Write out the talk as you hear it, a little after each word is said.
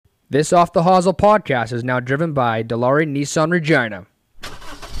This Off the Hosel podcast is now driven by Dilawri Nissan Regina.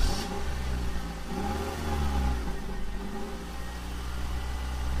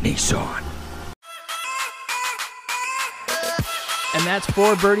 Nissan. And that's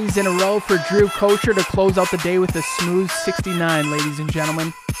 4 birdies in a row for Drew Kosher to close out the day with a smooth 69, ladies and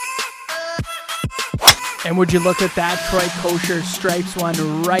gentlemen. And would you look at that, Troy Kosher strikes one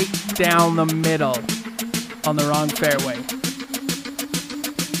right down the middle on the wrong fairway.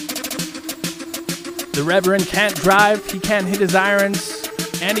 The Reverend can't drive, he can't hit his irons,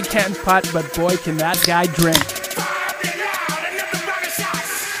 and he can't putt, but boy, can that guy drink.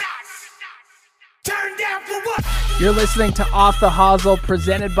 You're listening to Off the Hosel,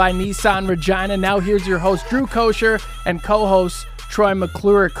 presented by Nissan Regina. Now here's your host, Drew Kosher, and co-host, Troy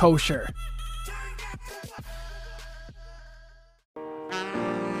McClure Kosher.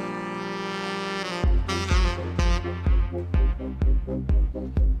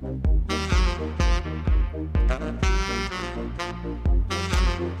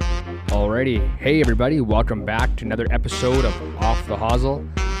 Alrighty, hey everybody, welcome back to another episode of Off the Hosel.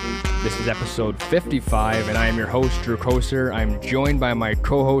 This is episode 55, and I am your host, Drew Kosher. I'm joined by my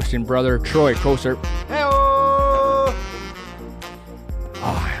co-host and brother, Troy Kosher. Hey-o! Oh,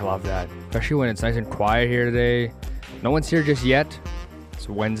 I love that, especially when it's nice and quiet here today. No one's here just yet. It's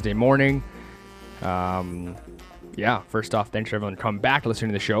Wednesday morning. First off, thanks for everyone coming back to listen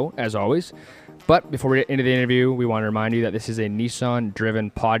to the show, as always. But before we get into the interview, we want to remind you that this is a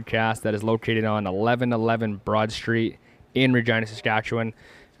Nissan-driven podcast that is located on 1111 Broad Street in Regina, Saskatchewan.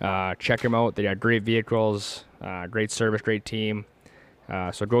 Check them out. They got great vehicles, great service, great team.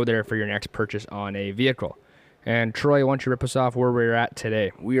 So go there for your next purchase on a vehicle. And Troy, why don't you rip us off where we're at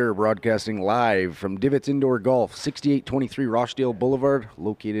today? We are broadcasting live from Divots Indoor Golf, 6823 Rochdale Boulevard,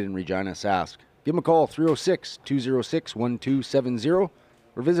 located in Regina, Sask. Give them a call, 306-206-1270,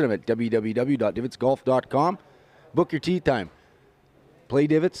 or visit them at www.divotsgolf.com. Book your tee time. Play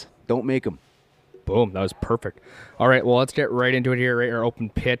divots, don't make them. Boom, that was perfect. All right, well, let's get right into it here, right in our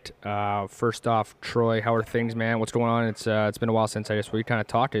open pit. First off, Troy, how are things, man? What's going on? It's been a while since we kind of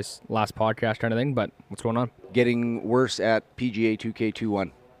talked, this last podcast kind of thing, but what's going on? Getting worse at PGA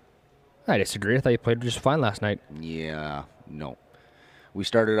 2K21. I disagree. I thought you played just fine last night. Yeah, no. We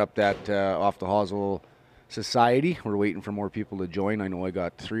started up that Off the Hosel Society. We're waiting for more people to join. I know I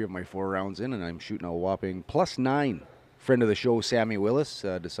got 3 of my 4 rounds in, and I'm shooting a whopping +9. Friend of the show, Sammy Willis,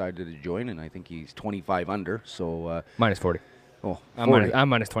 decided to join, and I think he's 25 under. So minus 40. Oh, 40. I'm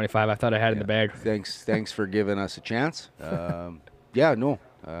minus 25. I thought I had it in the bag. Thanks for giving us a chance. Done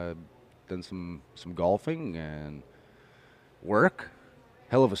some golfing and work.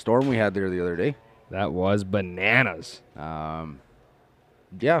 Hell of a storm we had there the other day. That was bananas.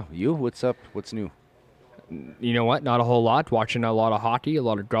 What's up? What's new? You know what? Not a whole lot. Watching a lot of hockey, a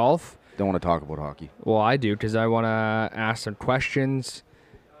lot of golf. Don't want to talk about hockey. Well, I do, because I want to ask some questions.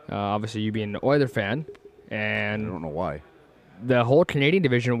 Obviously, you being an Oiler fan. And I don't know why. The whole Canadian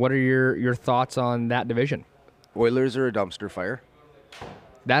division, what are your thoughts on that division? Oilers are a dumpster fire.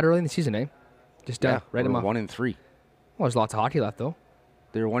 That early in the season, eh? Just right them off. 1-3. Well, there's lots of hockey left, though.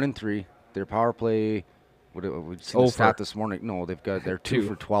 They're 1-3. Their power play, we've seen the stat this morning. No, they're 2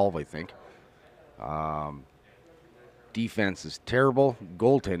 for 12, I think. Defense is terrible.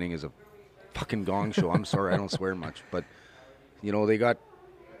 Goaltending is a fucking gong show. I'm sorry, I don't swear much, but they got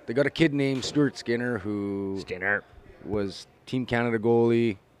a kid named Stuart Skinner who was Team Canada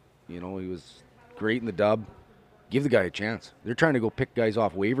goalie. He was great in the dub. Give the guy a chance. They're trying to go pick guys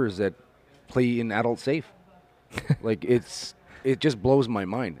off waivers that play in adult safe. It just blows my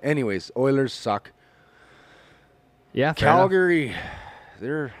mind. Anyways, Oilers suck. Yeah, Calgary,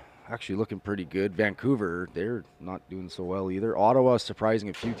 they're actually looking pretty good. Vancouver, they're not doing so well either. Ottawa surprising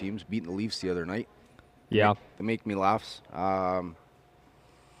a few teams, beating the Leafs the other night. Yeah. They make me laugh. I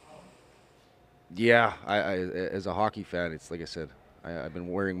as a hockey fan, it's like I said, I've been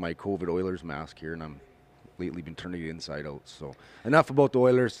wearing my COVID Oilers mask here, and I'm lately been turning it inside out. So enough about the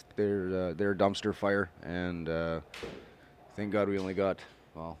Oilers. They're a dumpster fire, and thank God we only got,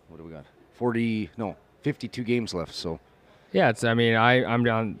 what do we got? 52 games left, so. Yeah, I'm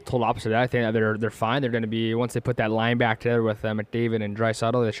on total opposite of that. I think that they're fine. They're going to be, once they put that line back together with McDavid and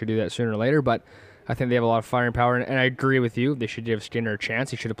Draisaitl, they should do that sooner or later. But I think they have a lot of firing power, and I agree with you. They should give Skinner a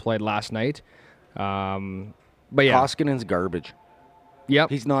chance. He should have played last night. But yeah, Koskinen's garbage.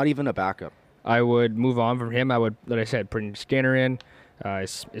 Yep, he's not even a backup. I would move on from him. I would, like I said, bring Skinner in.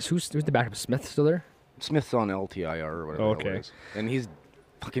 Who's the backup? Smith still there? Smith's on LTIR or whatever. Okay, it is. And he's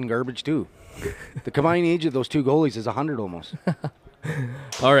fucking garbage too. The combined age of those 2 goalies is 100 almost.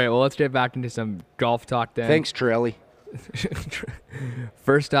 All right, well, let's get back into some golf talk then. Thanks, Trelly.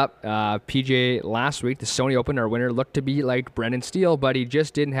 First up, PGA last week, the Sony Open, our winner looked to be like Brendan Steele, but he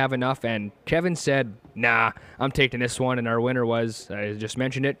just didn't have enough. And Kevin said, nah, I'm taking this one. And our winner was, I just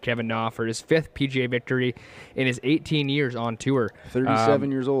mentioned it, Kevin Na for his 5th PGA victory in his 18 years on tour.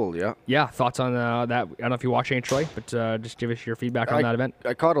 37 years old, yeah. Yeah, thoughts on that? I don't know if you watch any, Troy, but just give us your feedback on that event.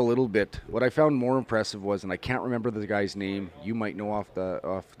 I caught a little bit. What I found more impressive was, and I can't remember the guy's name. You might know off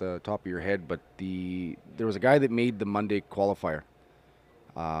the top of your head, but there was a guy that made the Monday qualifier.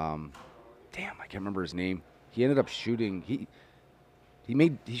 Damn, I can't remember his name. He ended up shooting. He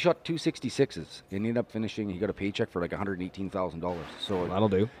shot 266s and he ended up finishing. He got a paycheck for like $118,000. So that'll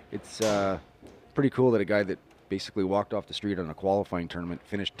do. It's pretty cool that a guy that basically walked off the street on a qualifying tournament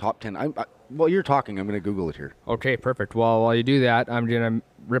finished top 10. While you're talking, I'm going to Google it here. Okay, perfect. Well, while you do that, I'm going to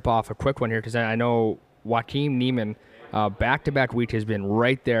rip off a quick one here because I know Joaquin Niemann, back-to-back week has been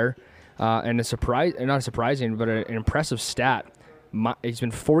right there, and not surprising, but an impressive stat. He's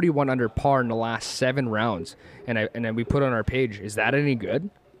been 41 under par in the last 7 rounds, and then we put on our page. Is that any good?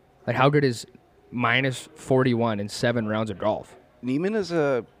 Like, how good is minus 41 in 7 rounds of golf? Niemann is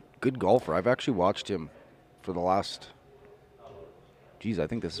a good golfer. I've actually watched him for the last. Geez, I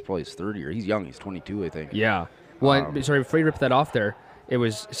think this is probably his 3rd year. He's young. He's 22, I think. Yeah. Well, sorry, before you rip that off there, we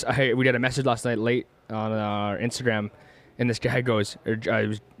got a message last night late on our Instagram, and this guy goes, it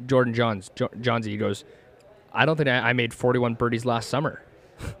was Jordan Johnsy. He goes, I don't think I made 41 birdies last summer.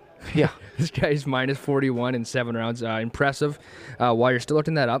 Yeah. This guy's minus 41 in 7 rounds. Impressive. While you're still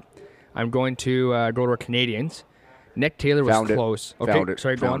looking that up, I'm going to go to our Canadians. Nick Taylor was close. Okay, found it.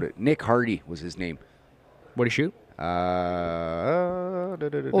 Sorry, go on. Nick Hardy was his name. What did he shoot?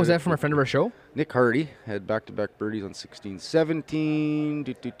 Was that from a friend of our show? Nick Hardy had back-to-back birdies on 16,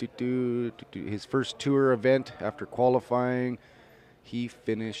 17. His first tour event after qualifying, he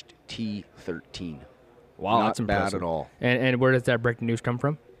finished T13. Wow, Not that's impressive. bad at all. And where does that breaking news come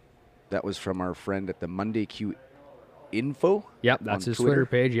from? That was from our friend at the Monday Q Info. Yep, that's his Twitter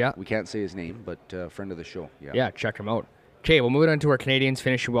page, yeah. We can't say his name, but friend of the show. Yeah, check him out. Okay, we'll move on to our Canadians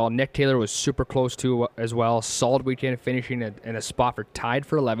finishing well. Nick Taylor was super close to as well. Solid weekend, finishing in a spot tied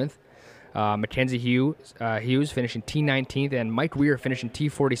for 11th. Mackenzie Hughes finishing T19th, and Mike Weir finishing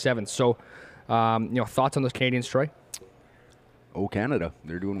T47th. So, thoughts on those Canadians, Troy? Oh, Canada.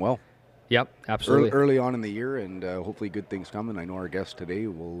 They're doing well. Yep, absolutely. Early on in the year, and hopefully good things come. And I know our guest today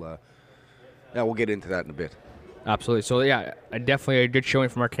will. We'll get into that in a bit. Absolutely. So yeah, definitely a good showing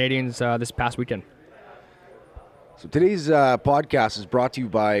from our Canadians this past weekend. So today's podcast is brought to you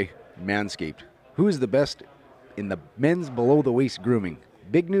by Manscaped. Who is the best in the men's below-the-waist grooming?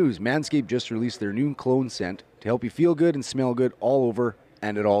 Big news, Manscaped just released their new cologne scent to help you feel good and smell good all over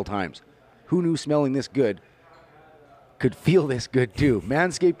and at all times. Who knew smelling this good could feel this good too?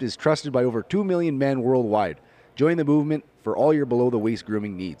 Manscaped is trusted by over 2 million men worldwide. Join the movement for all your below-the-waist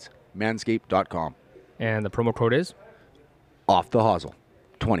grooming needs. Manscaped.com. And the promo code is? Off the Hosel.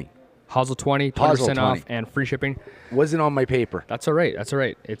 20. Hosel 20% off, and free shipping. Wasn't on my paper. That's all right.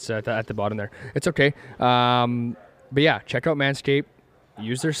 It's at the bottom there. It's okay. But yeah, check out Manscaped.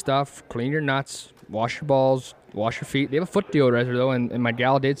 Use their stuff. Clean your nuts. Wash your balls. Wash your feet. They have a foot deodorizer, though, and my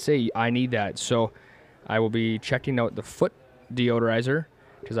gal did say I need that. So I will be checking out the foot deodorizer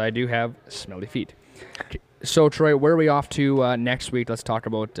because I do have smelly feet. So, Troy, where are we off to next week? Let's talk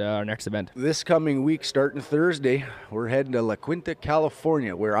about our next event. This coming week, starting Thursday, we're heading to La Quinta,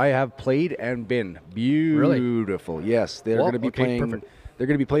 California, where I have played and been. Beautiful. Really? Yes, they're going to be playing. Perfect. They're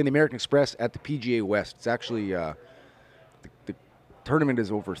going to be playing the American Express at the PGA West. It's actually the tournament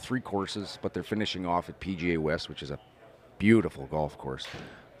is over 3 courses, but they're finishing off at PGA West, which is a beautiful golf course,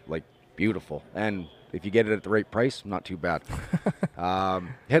 like beautiful. And if you get it at the right price, not too bad.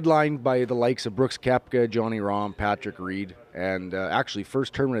 Headlined by the likes of Brooks Koepka, Johnny Rahm, Patrick Reed, and actually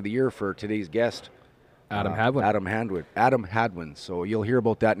first tournament of the year for today's guest, Adam Hadwin. Adam Hadwin. So you'll hear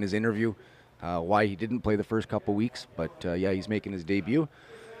about that in his interview, why he didn't play the first couple weeks. But, yeah, he's making his debut.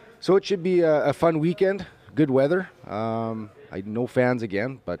 So it should be a fun weekend, good weather. No fans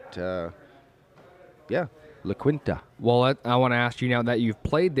again, but, yeah, La Quinta. Well, I want to ask you now that you've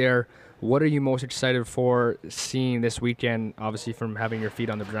played there, what are you most excited for seeing this weekend, obviously from having your feet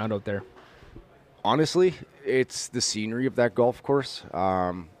on the ground out there? Honestly, it's the scenery of that golf course.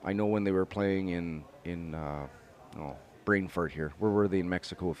 I know when they were playing in Brainford here. Where were they in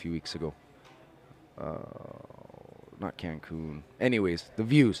Mexico a few weeks ago? Not Cancun. Anyways, the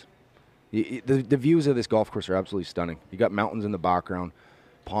views. The views of this golf course are absolutely stunning. You got mountains in the background,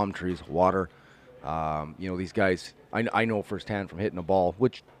 palm trees, water. These guys, I know firsthand from hitting a ball,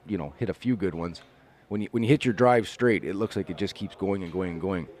 which, hit a few good ones. when you hit your drive straight, it looks like it just keeps going and going and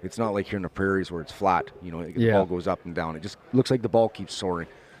going. It's not like here in the prairies where it's flat. You know, the ball goes up and down. It just looks like the ball keeps soaring.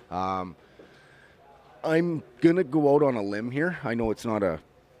 I'm gonna go out on a limb here. I know it's not a.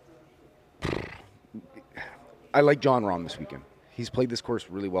 I like John Rahm this weekend. He's played this course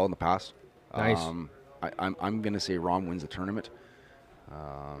really well in the past. Nice. I'm gonna say Rahm wins the tournament.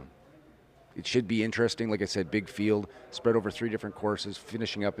 It should be interesting. Like I said, big field, spread over 3 different courses,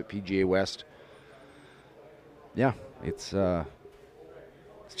 finishing up at PGA West. Yeah, it's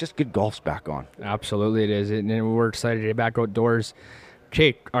just good golf's back on. Absolutely, it is, and we're excited to get back outdoors.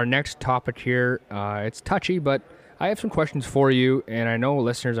 Okay, our next topic here, it's touchy, but I have some questions for you, and I know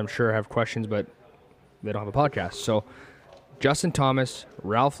listeners, I'm sure, have questions, but they don't have a podcast. So, Justin Thomas,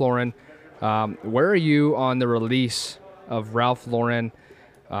 Ralph Lauren, where are you on the release of Ralph Lauren?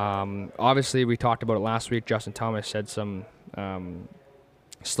 Obviously, we talked about it last week. Justin Thomas said some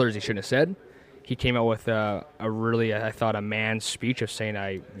slurs he shouldn't have said. He came out with a really, I thought, a man's speech of saying,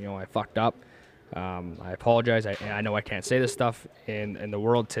 I fucked up. I apologize. I know I can't say this stuff in the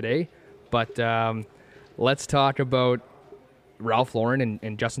world today, but let's talk about Ralph Lauren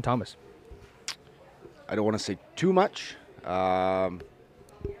and Justin Thomas. I don't want to say too much.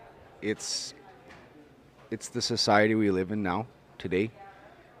 It's the society we live in now, today.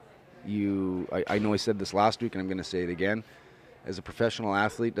 I know I said this last week, and I'm going to say it again. As a professional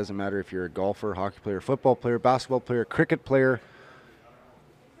athlete, doesn't matter if you're a golfer, hockey player, football player, basketball player, cricket player,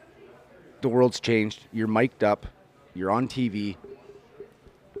 the world's changed. You're mic'd up. You're on TV.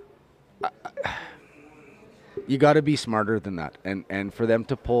 You got to be smarter than that. And for them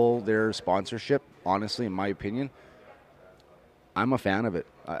to pull their sponsorship, honestly, in my opinion, I'm a fan of it.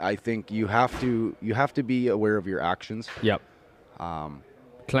 I think you have to be aware of your actions. Yep. Can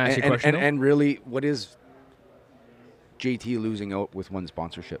I ask you a question? And really, what is JT losing out with one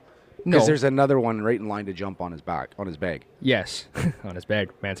sponsorship? No. Because there's another one right in line to jump on his bag. Yes, on his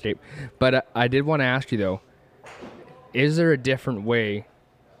bag, Manscaped. But I did want to ask you, though, is there a different way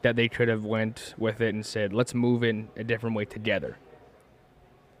that they could have went with it and said, let's move in a different way together?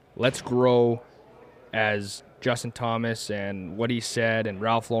 Let's grow as Justin Thomas and what he said and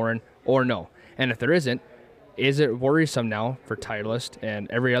Ralph Lauren, or no? And if there isn't, is it worrisome now for Titleist and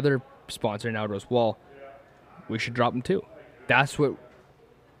every other sponsor now goes, well, we should drop them too? That's what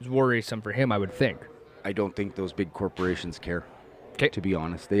is worrisome for him, I would think. I don't think those big corporations care. 'Kay. To be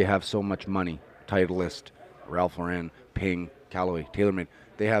honest, they have so much money. Titleist, Ralph Lauren, Ping, Callaway, TaylorMade.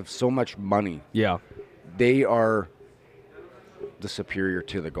 They have so much money. Yeah. They are the superior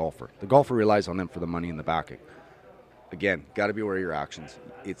to the golfer. The golfer relies on them for the money and the backing. Again, got to be aware of your actions.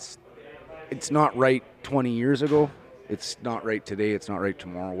 It's not right 20 years ago. It's not right today. It's not right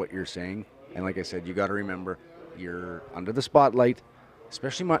tomorrow, what you're saying. And like I said, you got to remember, you're under the spotlight,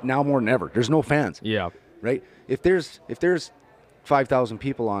 especially now more than ever. There's no fans. Yeah. Right? If there's 5,000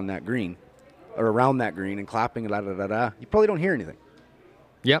 people on that green or around that green and clapping, you probably don't hear anything.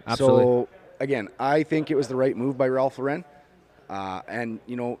 Yep, absolutely. So, again, I think it was the right move by Ralph Lauren. And,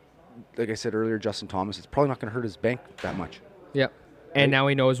 like I said earlier, Justin Thomas, it's probably not going to hurt his bank that much. Yep. And now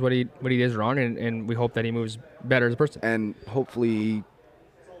he knows what he did wrong, and we hope that he moves better as a person. And hopefully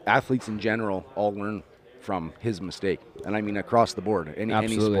athletes in general all learn from his mistake. And I mean across the board,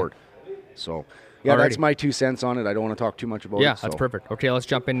 any sport. So, yeah, Alrighty. That's my 2 cents on it. I don't want to talk too much about it. Yeah, that's perfect. Okay, let's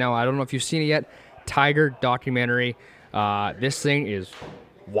jump in now. I don't know if you've seen it yet. Tiger documentary. This thing is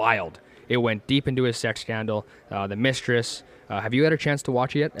wild. It went deep into his sex scandal, the mistress. Have you had a chance to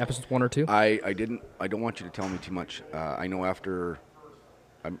watch it yet, episodes 1 or 2? I didn't. I don't want you to tell me too much. I know after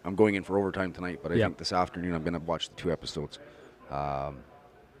I'm going in for overtime tonight, but I think this afternoon I'm going to watch the 2 episodes.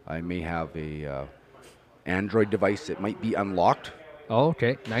 I may have a Android device that might be unlocked. Oh,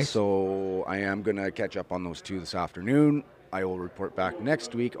 okay. Nice. So I am going to catch up on those 2 this afternoon. I will report back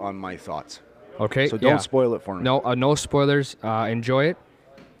next week on my thoughts. Okay. So don't spoil it for me. No, no spoilers. Enjoy it.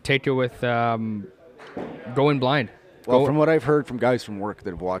 Take it with going blind. Well, from what I've heard from guys from work that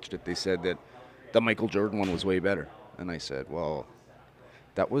have watched it, they said that the Michael Jordan one was way better. And I said, well,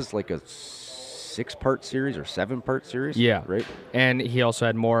 that was like a 6-part series or 7-part series. Yeah. Right? And he also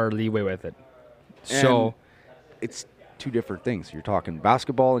had more leeway with it. And so it's 2 different things. You're talking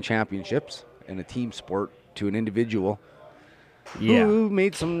basketball and championships and a team sport to an individual who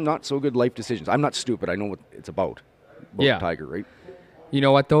made some not so good life decisions. I'm not stupid. I know what it's about Tiger, right? You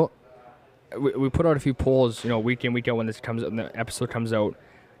know what, though? We put out a few polls, week in, week out when the episode comes out,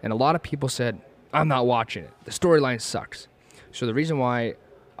 and a lot of people said, I'm not watching it. The storyline sucks. So the reason why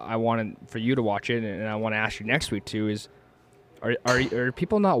I wanted for you to watch it, and I want to ask you next week too, is are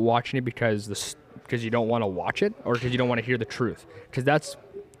people not watching it because you don't want to watch it, or because you don't want to hear the truth? Because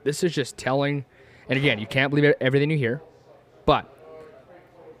this is just telling, And again, you can't believe everything you hear, but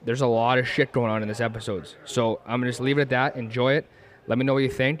there's a lot of shit going on in this episodes. So I'm going to just leave it at that. Enjoy it. Let me know what you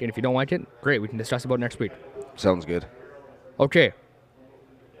think. And if you don't like it, great. We can discuss about it next week. Sounds good. Okay.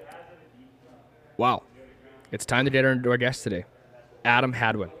 Wow. It's time to get our guest today. Adam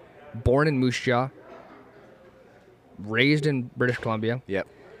Hadwin. Born in Moose Jaw. Raised in British Columbia. Yep.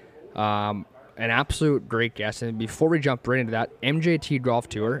 An absolute great guest. And before we jump right into that, MJT Golf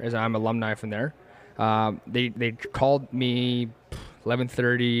Tour, as I'm alumni from there, they called me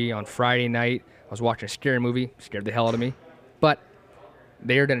 11:30 on Friday night. I was watching a scary movie, scared the hell out of me. But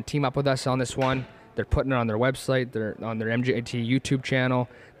they are going to team up with us on this one. They're putting it on their website. They're on their MJT YouTube channel.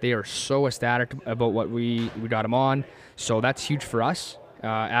 They are so ecstatic about what we got them on. So that's huge for us.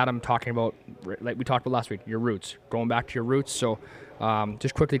 Adam talking about, like we talked about last week, your roots, going back to your roots. So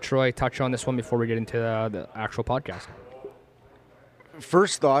just quickly, Troy, touch on this one before we get into the actual podcast.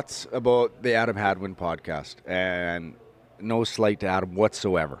 First thoughts about the Adam Hadwin podcast, and no slight to Adam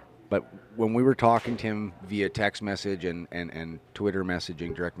whatsoever. But when we were talking to him via text message and Twitter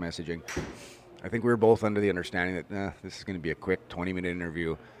messaging, direct messaging, I think we were both under the understanding that this is going to be a quick 20-minute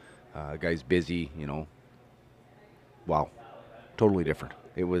interview. Guy's busy, you know. Wow, totally different.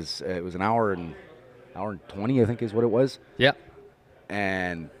 It was an hour and 20, I think, is what it was. Yeah.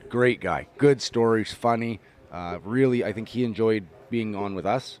 And great guy, good stories, funny. Really, I think he enjoyed being on with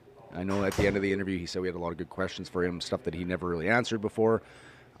us. I know at the end of the interview, he said we had a lot of good questions for him, stuff that he never really answered before.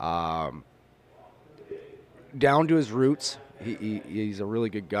 Down to his roots, he's a really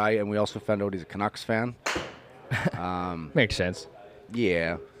good guy, and we also found out he's a Canucks fan. Makes sense.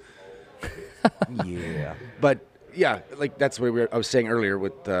 Yeah. Yeah. But, yeah, like that's what I was saying earlier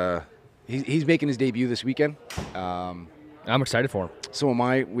with he's making his debut this weekend. I'm excited for him. So am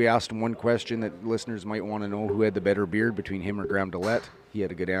I. We asked him one question that listeners might want to know: who had the better beard between him or Graham Dillette? He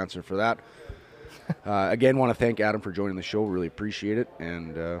had a good answer for that. Again, want to thank Adam for joining the show. Really appreciate it.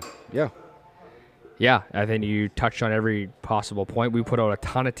 And, yeah. Yeah, I think you touched on every possible point. We put out a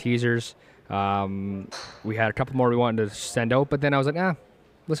ton of teasers. We had a couple more we wanted to send out, but then I was like,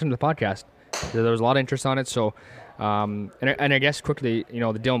 listen to the podcast. There was a lot of interest on it. So, and I guess quickly, you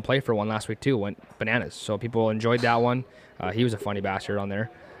know, the Dylan Playfair one last week too went bananas. So people enjoyed that one. He was a funny bastard on there.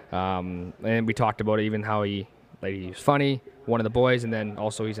 And we talked about it, even how he's funny, one of the boys, and then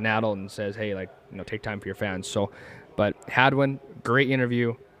also he's an adult and says, hey, like, you know, take time for your fans. So, but Hadwin, great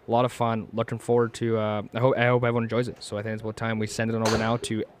interview, a lot of fun. Looking forward to. I hope everyone enjoys it. So I think it's about time we send it on over now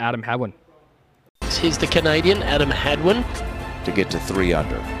to Adam Hadwin. He's the Canadian Adam Hadwin to get to 3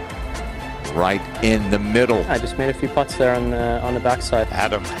 under. Right in the middle. I just made a few putts there on the backside.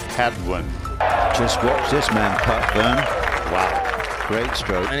 Adam Hadwin. Just watch this man putt, Vern. Wow. Great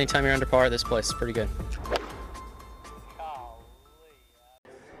stroke. Anytime you're under par, this place is pretty good.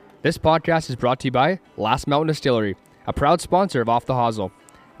 This podcast is brought to you by Last Mountain Distillery, a proud sponsor of Off the Hosel.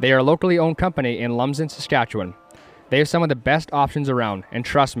 They are a locally owned company in Lumsden, Saskatchewan. They have some of the best options around, and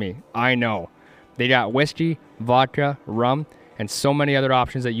trust me, I know. They got whiskey, vodka, rum, and so many other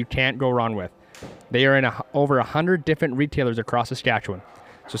options that you can't go wrong with. They are in over 100 different retailers across Saskatchewan.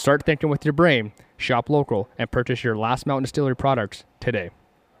 So start thinking with your brain, shop local, and purchase your Last Mountain Distillery products today.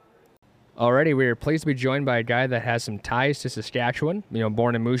 Alrighty, we are pleased to be joined by a guy that has some ties to Saskatchewan, you know,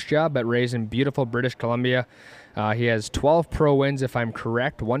 born in Moose Jaw, but raised in beautiful British Columbia. He has 12 pro wins, if I'm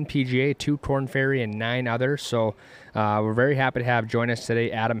correct, 1 PGA, 2 Korn Ferry, and 9 others. So we're very happy to have join us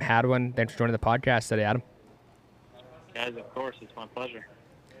today, Adam Hadwin. Thanks for joining the podcast today, Adam. Guys, of course, it's my pleasure.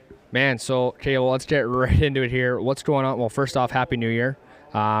 Man, so, okay, well, let's get right into it here. What's going on? Well, first off, Happy New Year.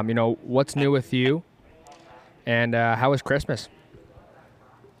 You know, what's new with you? And how was Christmas?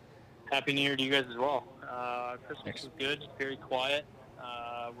 Happy New Year to you guys as well. Christmas was good, very quiet,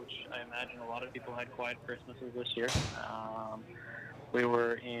 which I imagine a lot of people had quiet Christmases this year. We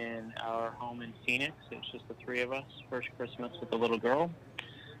were in our home in Phoenix. It's just the 3 of us. First Christmas with the little girl.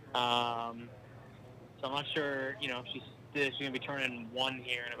 So I'm not sure, you know, she's going to be turning 1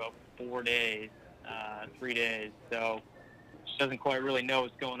 here in about 4 days, 3 days. So she doesn't quite really know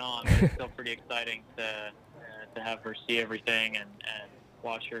what's going on, but it's still pretty exciting to have her see everything and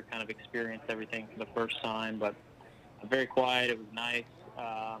watch her kind of experience everything for the first time. But very quiet. It was nice.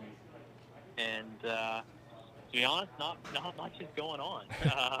 To be honest, not much is going on.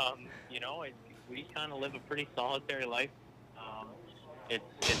 You know, we kind of live a pretty solitary life.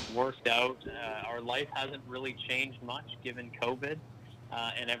 It's worked out. Our life hasn't really changed much given COVID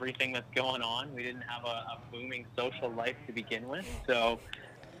and everything that's going on. We didn't have a booming social life to begin with, so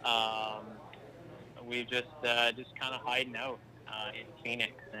we just kind of hiding out in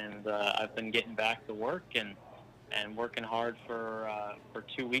Phoenix. And I've been getting back to work, and and working hard for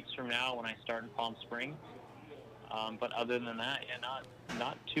 2 weeks from now when I start in Palm Springs. But other than that, yeah,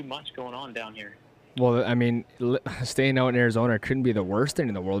 not too much going on down here. Well, I mean, staying out in Arizona couldn't be the worst thing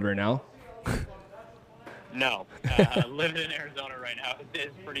in the world right now. No, living in Arizona right now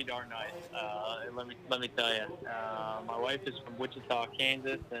is pretty darn nice. Let me tell you, my wife is from Wichita,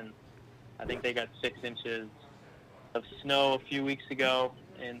 Kansas, and I think they got 6 inches of snow a few weeks ago,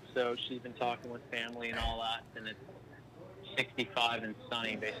 and so she's been talking with family and all that, and it's 65 and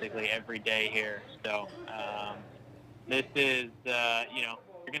sunny basically every day here. So this is, you're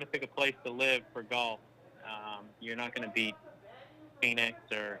going to pick a place to live for golf. You're not going to beat Phoenix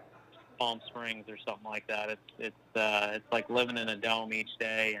or Palm Springs or something like that. It's like living in a dome each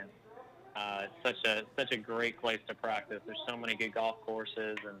day, and it's such a great place to practice. There's so many good golf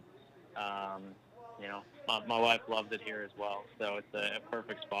courses, and my wife loves it here as well. So it's a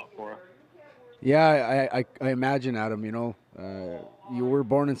perfect spot for her. Yeah, I imagine, Adam. You were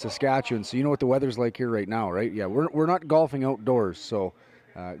born in Saskatchewan, so you know what the weather's like here right now, right? Yeah, we're not golfing outdoors, so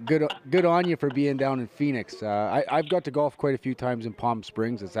good on you for being down in Phoenix. I've got to golf quite a few times in Palm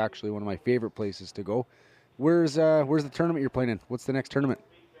Springs. It's actually one of my favorite places to go. Where's the tournament you're playing in? What's the next tournament?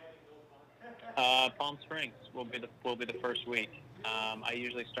 Palm Springs will be the first week. I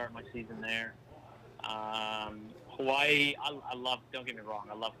usually start my season there. Hawaii, I love. Don't get me wrong,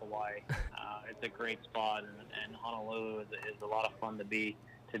 I love Hawaii. It's a great spot, and Honolulu is a lot of fun to be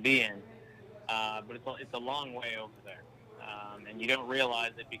in. But it's a long way over there, and you don't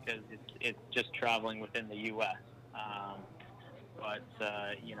realize it because it's just traveling within the U.S. I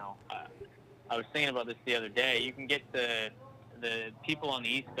was thinking about this the other day. You can get the people on the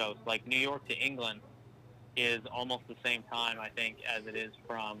East Coast, like New York to England, is almost the same time, I think, as it is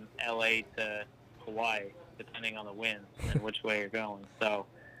from L.A. to Hawaii, depending on the winds and which way you're going. So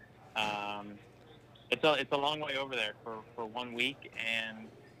it's a long way over there for 1 week, and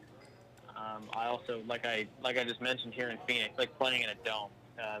I also, like I just mentioned here in Phoenix, like playing in a dome.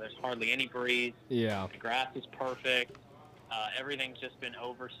 There's hardly any breeze. Yeah. The grass is perfect. Everything's just been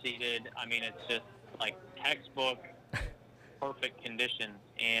overseeded. I mean, it's just like textbook perfect conditions.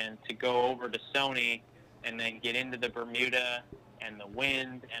 And to go over to Sony and then get into the Bermuda and the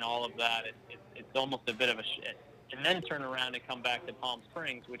wind and all of that, it's almost a bit of a shit. And then turn around and come back to Palm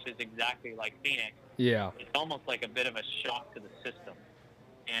Springs, which is exactly like Phoenix. Yeah. It's almost like a bit of a shock to the system.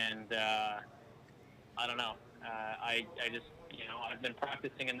 And I don't know. I just, I've been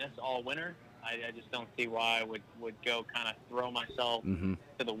practicing in this all winter. I just don't see why I would go kind of throw myself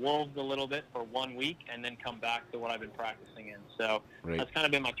to the wolves a little bit for 1 week and then come back to what I've been practicing in. So That's kind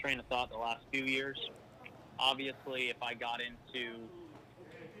of been my train of thought the last few years. Obviously, if I got into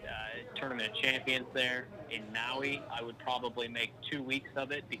Tournament of Champions there in Maui, I would probably make 2 weeks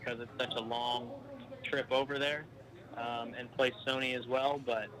of it because it's such a long trip over there, and play Sony as well.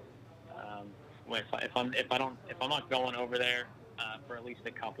 But if I'm not going over there for at least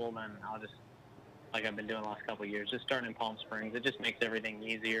a couple, then I'll just, like I've been doing the last couple of years, just starting in Palm Springs. It just makes everything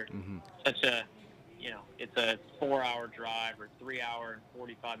easier. Such a, it's a 4-hour drive or 3-hour and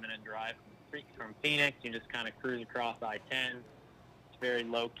 45-minute drive from Phoenix. You just kind of cruise across I-10. It's very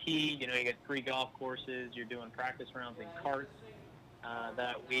low key. You get 3 golf courses. You're doing practice rounds in carts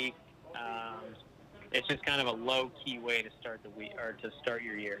that week. It's just kind of a low key way to start the week or to start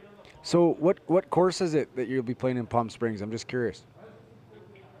your year. So what course is it that you'll be playing in Palm Springs? I'm just curious.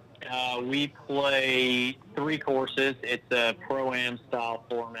 We play 3 courses. It's a Pro-Am style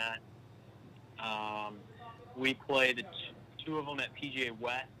format. We play the 2 of them at PGA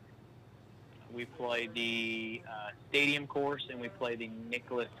West. We play the Stadium course, and we play the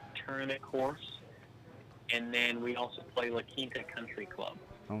Nicklaus Tournament course. And then we also play La Quinta Country Club.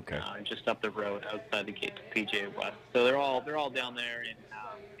 Okay. Just up the road outside the gate to PGA West. So they're all down there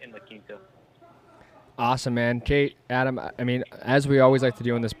in La Quinta. Awesome, man. Kate, Adam, I mean, as we always like to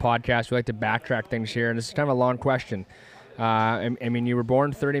do on this podcast, we like to backtrack things here, and this is kind of a long question. I mean, you were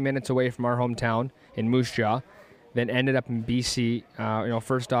born 30 minutes away from our hometown in Moose Jaw, then ended up in BC.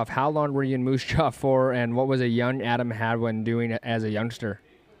 First off, how long were you in Moose Jaw for, and what was a young Adam Hadwin doing as a youngster?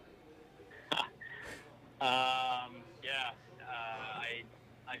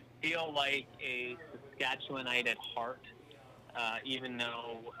 I feel like a Saskatchewanite at heart, even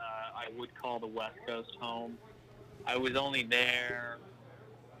though I would call the West Coast home. I was only there,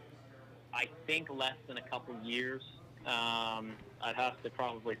 I think, less than a couple years. I'd have to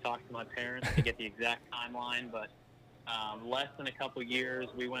probably talk to my parents to get the exact timeline, but less than a couple years.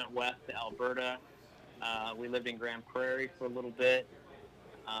 We went west to Alberta. We lived in Grand Prairie for a little bit.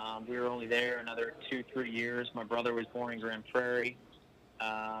 We were only there another 2-3 years. My brother was born in Grand Prairie.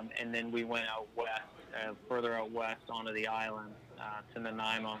 and then we went out west, further out west onto the island to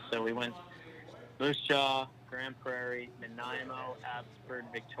Nanaimo. So we went Moose Jaw, Grand Prairie, Nanaimo, Abbotsford,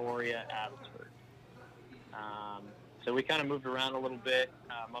 Victoria, Abbotsford. So we kind of moved around a little bit.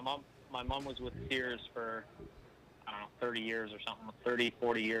 My mom was with Sears for, I don't know, 30 years or something, 30,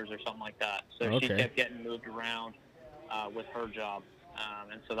 40 years or something like that. So she kept getting moved around with her job.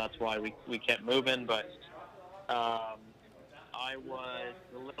 And so that's why we kept moving. But I was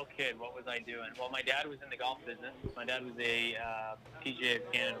a little kid. What was I doing? Well, my dad was in the golf business. My dad was a PGA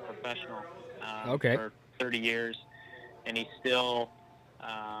of Canada professional for 30 years. And he's still...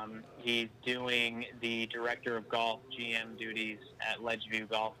 he's doing the director of golf GM duties at Ledgeview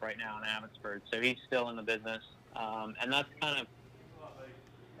Golf right now in Abbotsford. So he's still in the business. And that's kind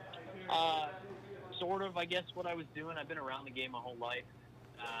of sort of, I guess, what I was doing. I've been around the game my whole life.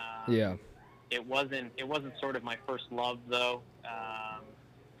 It wasn't sort of my first love, though.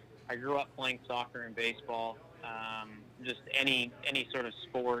 I grew up playing soccer and baseball. Just any sort of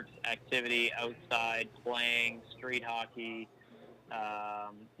sport activity outside, playing, street hockey,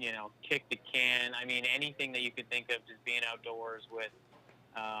 kick the can. I mean, anything that you could think of, just being outdoors with,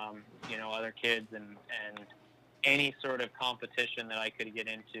 other kids and any sort of competition that I could get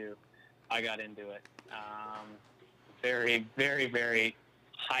into, I got into it. Very, very, very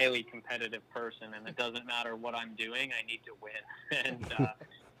highly competitive person, and it doesn't matter what I'm doing, I need to win. And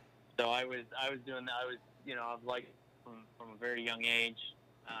so I was doing that. I was like from a very young age.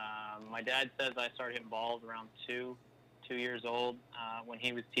 My dad says I started hitting balls around 2 years old. When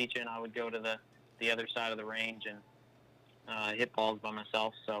he was teaching, I would go to the other side of the range and hit balls by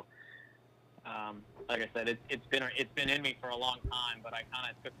myself. So, like I said, it's been in me for a long time. But I kind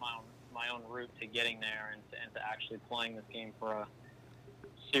of took my own route to getting there and to actually playing this game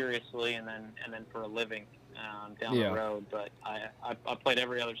seriously and then for a living down the road. But I played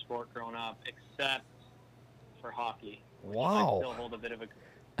every other sport growing up except for hockey. Wow. I still hold a bit of a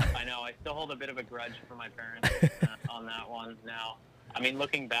I still hold a bit of a grudge for my parents on that one now. I mean,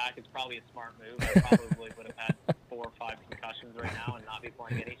 looking back, it's probably a smart move. I probably would have had 4 or 5 concussions right now and not be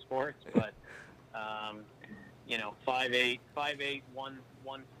playing any sports. But, 5'8",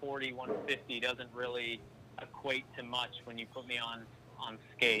 140, 150 doesn't really equate to much when you put me on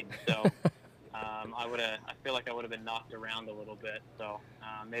skates. So I feel like I would have been knocked around a little bit. So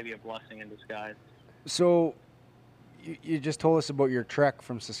maybe a blessing in disguise. So you just told us about your trek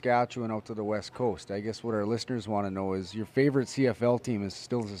from Saskatchewan out to the West Coast. I guess what our listeners want to know is your favorite CFL team is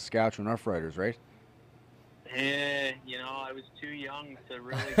still the Saskatchewan Roughriders, right? I was too young to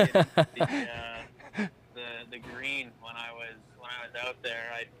really get into the green when I was out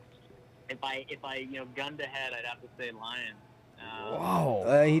there. If I gunned ahead, I'd have to say Lions.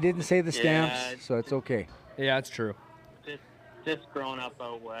 Wow. He didn't say the Stamps, so it's okay. Yeah, that's true. Just growing up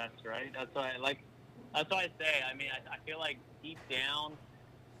out west, right? That's why I say. I mean, I feel like deep down,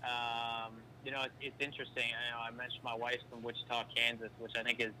 it's interesting. I mentioned my wife's from Wichita, Kansas, which I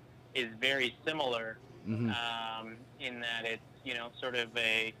think is very similar in that it's sort of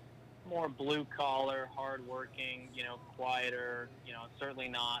a more blue collar, hardworking, quieter. Certainly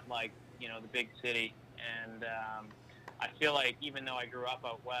not like the big city. And I feel like even though I grew up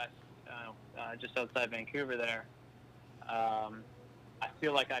out west, just outside Vancouver there. I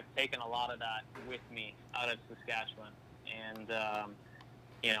feel like I've taken a lot of that with me out of Saskatchewan, and I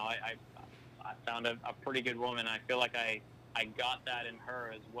found a pretty good woman. I feel like I got that in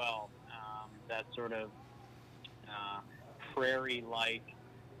her as well. That sort of prairie-like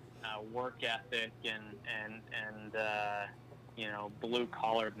work ethic and blue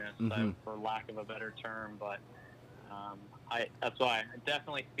collaredness, for lack of a better term. But that's why I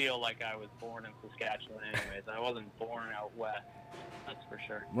definitely feel like I was born in Saskatchewan. Anyways, I wasn't born out west. That's for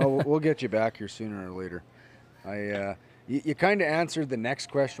sure. Well, we'll get you back here sooner or later. You kind of answered the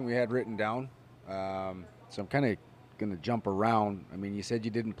next question we had written down, so I'm kind of going to jump around. I mean, you said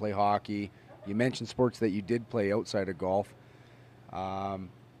you didn't play hockey. You mentioned sports that you did play outside of golf.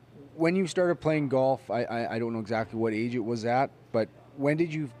 When you started playing golf, I don't know exactly what age it was at, but when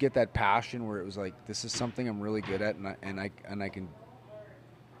did you get that passion where it was like, this is something I'm really good at and I can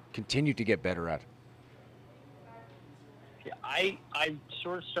continue to get better at? Yeah, I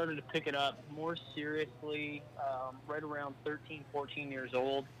sort of started to pick it up more seriously right around 13, 14 years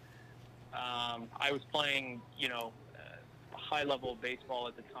old. I was playing, high-level baseball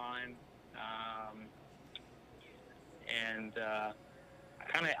at the time, and I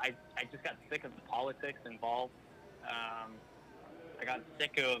just got sick of the politics involved. I got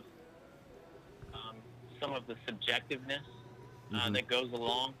sick of some of the subjectiveness that goes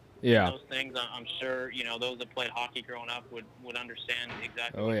along Yeah. Those things, I'm sure, you know, those that played hockey growing up would understand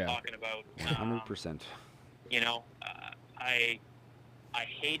exactly Oh, what yeah. I'm talking about. 100%. You know, I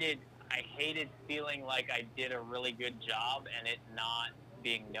hated feeling like I did a really good job and it not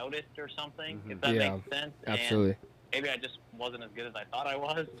being noticed or something, if that Yeah, makes sense. absolutely. And maybe I just wasn't as good as I thought I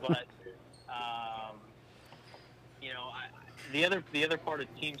was, but you know, the other part of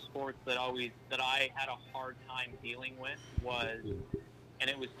team sports that I had a hard time dealing with was, and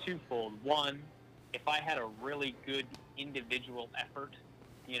it was twofold. One, if I had a really good individual effort,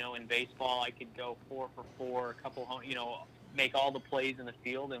 you know, in baseball, I could go 4 for 4, a couple home, you know, make all the plays in the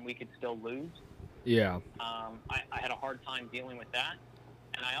field, and we could still lose. Yeah. I had a hard time dealing with that,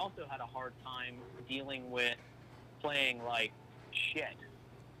 and I also had a hard time dealing with playing like shit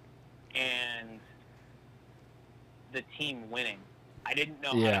and the team winning. I didn't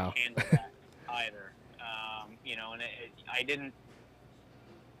know how Yeah. to handle that either. You know, and I didn't.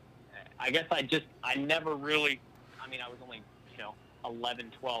 I guess I never really. I mean, I was only, you know,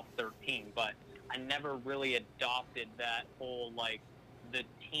 11, 12, 13, but I never really adopted that whole, like, the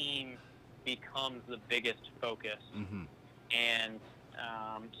team becomes the biggest focus. Mm-hmm. And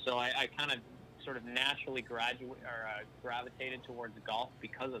so I kind of sort of naturally gravitated towards golf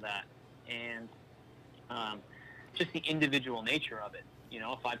because of that. And just the individual nature of it. You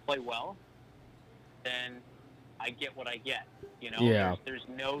know, if I play well, then I get what I get. You know, Yeah. there's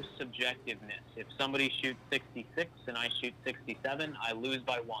no subjectiveness. If somebody shoots 66 and I shoot 67, I lose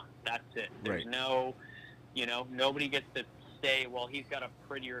by 1. That's it. There's Right. no, you know, nobody gets to say, well, he's got a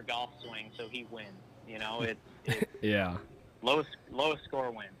prettier golf swing, so he wins. You know, it's Yeah. lowest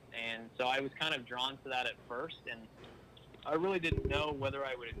score wins. And so I was kind of drawn to that at first, and I really didn't know whether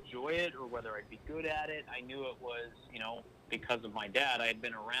I would enjoy it or whether I'd be good at it. I knew it was, you know, because of my dad. I had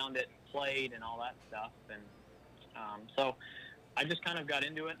been around it and played and all that stuff. And so I just kind of got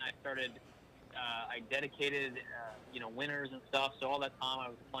into it, and I started, I dedicated, you know, winters and stuff. So all that time I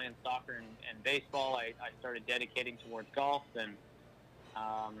was playing soccer and baseball, I started dedicating towards golf. And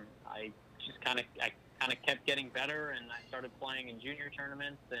I kind of kept getting better, and I started playing in junior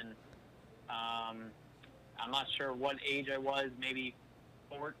tournaments. And I'm not sure what age I was, maybe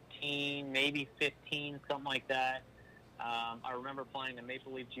 14, maybe 15, something like that. I remember playing the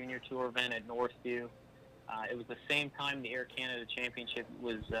Maple Leaf Junior Tour event at Northview. It was the same time the Air Canada Championship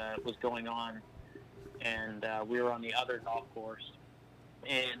was going on, and we were on the other golf course.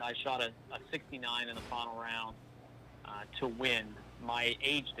 And I shot a 69 in the final round to win my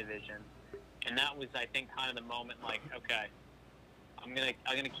age division. And that was, I think, kind of the moment, like, okay, I'm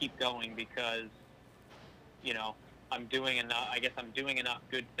gonna keep going because, you know, I'm doing enough. I guess I'm doing enough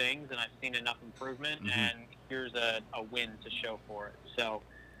good things, and I've seen enough improvement. Mm-hmm. And here's a win to show for it. So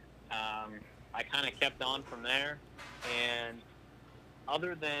I kind of kept on from there. And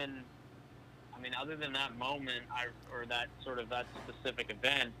other than that moment, or that specific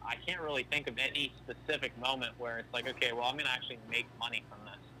event, I can't really think of any specific moment where it's like, okay, well, I'm going to actually make money from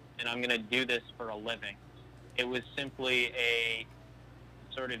this, and I'm going to do this for a living. It was simply a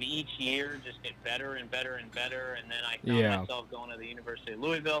sort of each year just get better and better and better, and then I found myself going to the University of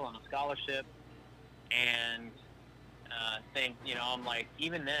Louisville on a scholarship, and think, you know, I'm like,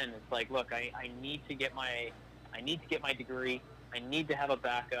 even then, it's like, look, I need to get my degree. I need to have a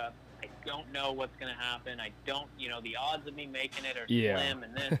backup. I don't know what's going to happen. I don't, you know, the odds of me making it are slim,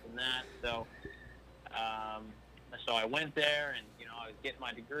 and this and that. So, so I went there, and, you know, I was getting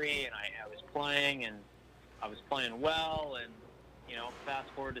my degree, and I was playing, and I was playing well, and, you know, fast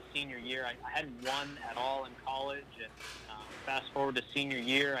forward to senior year, I hadn't won at all in college, and fast forward to senior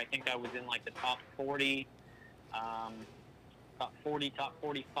year, I think I was in like the top 40, top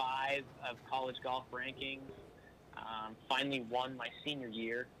 45 of college golf rankings. Finally won my senior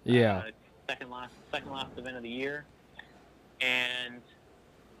year. Second last event of the year, and,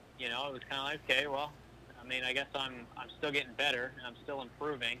 you know, it was kind of like, okay, well, I mean, I guess I'm still getting better, and I'm still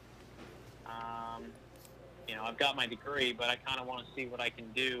improving. You know, I've got my degree, but I kind of want to see what I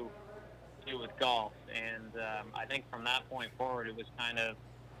can do with golf. And I think from that point forward, it was kind of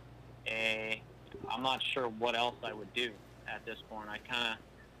I'm not sure what else I would do at this point. I kind of,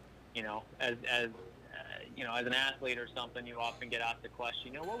 you know, as you know, as an athlete or something, you often get asked the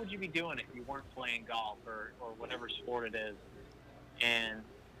question, you know, what would you be doing if you weren't playing golf or whatever sport it is? And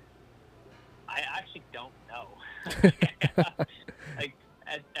I actually don't know. Like,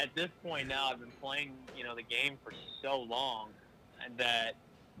 at this point now, I've been playing, you know, the game for so long that,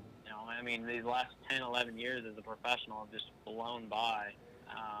 you know, I mean, these last 10, 11 years as a professional have just blown by.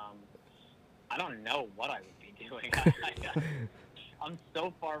 I don't know what I would be doing. I'm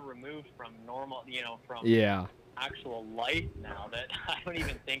so far removed from normal, you know, from actual life now that I don't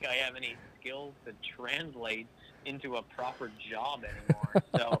even think I have any skills to translate into a proper job anymore.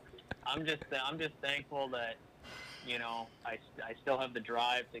 So I'm just thankful that, you know, I still have the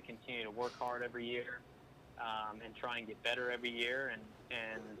drive to continue to work hard every year, and try and get better every year,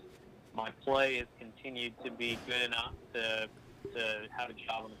 and my play has continued to be good enough to have a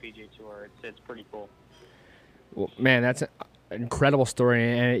job on the PGA Tour. It's pretty cool. Well, man, that's an incredible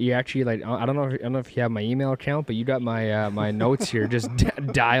story, and you actually, like, I don't know if you have my email account, but you got my my notes here just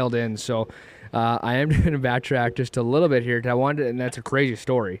dialed in. So I am going to backtrack just a little bit here. And that's a crazy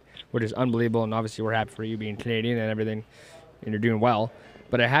story, which is unbelievable, and obviously we're happy for you being Canadian and everything, and you're doing well.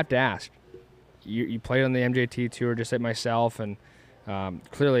 But I have to ask, you played on the MJT Tour just like myself, and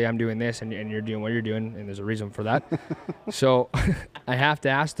clearly I'm doing this, and you're doing what you're doing, and there's a reason for that. So I have to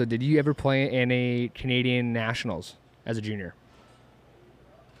ask, though, did you ever play in a Canadian Nationals as a junior?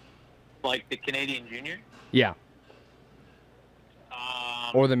 Like the Canadian Junior? Yeah.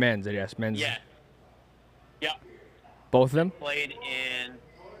 Or the men's, I guess. Men's. Yeah. Yeah. Both of them? Played in,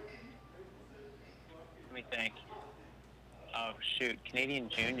 let me think. Oh, shoot. Canadian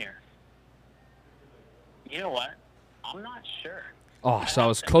Junior. You know what? I'm not sure. Oh, so I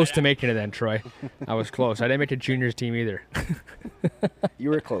was close to making it then, Troy. I was close. I didn't make a juniors team either. You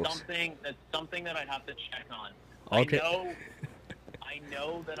were close. That's something that I'd have to check on. Okay. I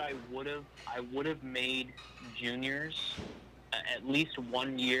know that I would have made juniors at least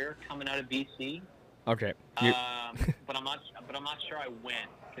 1 year coming out of BC. Okay. But I'm not sure I went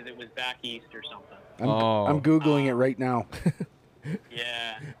because it was back east or something. I'm Googling it right now.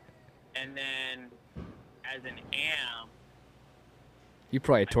 Yeah. And then as an AM, You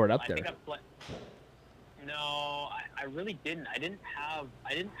probably tore it up there. No, I really didn't. I didn't have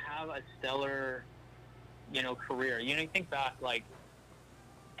a stellar, you know, career. You know, you think back, like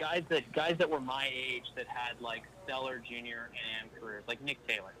guys that were my age that had like stellar junior AM careers, like Nick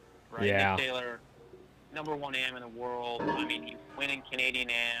Taylor, right? Yeah. Nick Taylor, #1 AM in the world. I mean, he's winning Canadian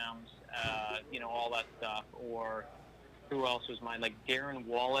AMs, you know, all that stuff. Or who else was mine? Like Darren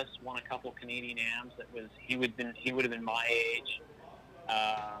Wallace won a couple Canadian AMs. He would have been my age.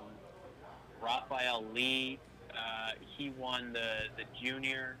 Raphael Lee, he won the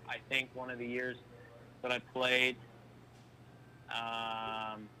junior, I think, one of the years that I played.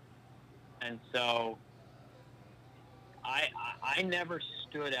 And so I never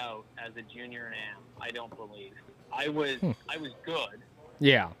stood out as a junior in AM, I don't believe. I was good.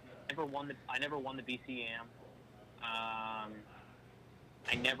 Yeah. I never won the BC AM.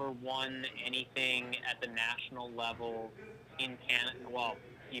 I never won anything at the national level in Canada. Well,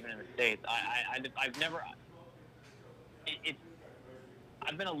 even in the States, I've never.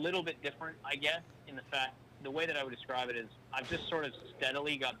 I've been a little bit different, I guess, in the fact the way that I would describe it is I've just sort of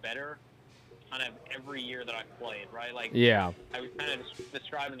steadily got better, kind of every year that I've played, right? Like, yeah. I was kind of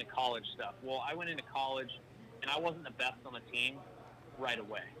describing the college stuff. Well, I went into college, and I wasn't the best on the team right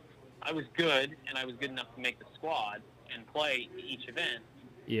away. I was good, and I was good enough to make the squad and play each event.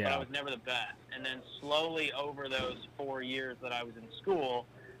 Yeah. But I was never the best. And then slowly over those 4 years that I was in school,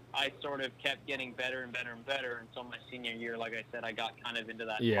 I sort of kept getting better and better and better until my senior year. Like I said, I got kind of into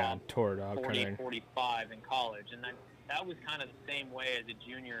that top tore it up, 40, 45 in college. And that was kind of the same way as a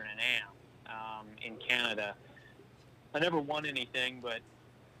junior in an AM in Canada. I never won anything, but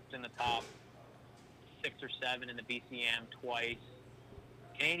was in the top 6 or 7 in the BCM twice.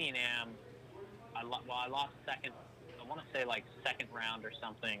 Canadian AM, I lost second. I want to say like second round or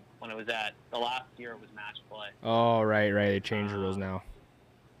something when it was at the last year. It was match play. Oh, right. They changed the rules now.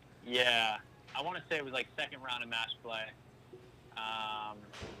 Yeah, I want to say it was like second round of match play,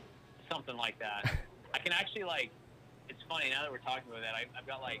 something like that. I can actually it's funny now that we're talking about that. I've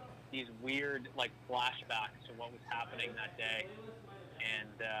got like these weird like flashbacks to what was happening that day,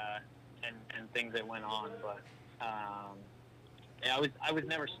 and things that went on. But yeah, I was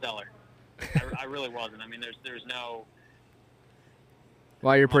never stellar. I really wasn't. I mean, there's no.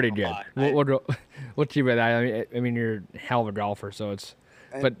 Well, you're pretty good. We'll keep with that. I mean, you're a hell of a golfer, so it's.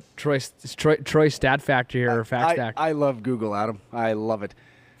 But Troy's stat factor here, or fact stack. I love Google, Adam. I love it.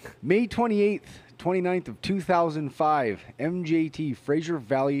 May 28th, 29th of 2005, MJT Fraser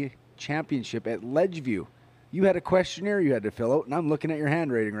Valley Championship at Ledgeview. You had a questionnaire you had to fill out, and I'm looking at your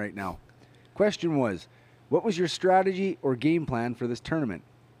handwriting right now. Question was, what was your strategy or game plan for this tournament?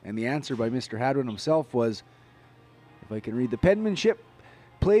 And the answer by Mr. Hadwin himself was, if I can read the penmanship,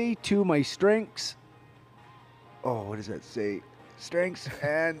 play to my strengths. Oh, what does that say? Strengths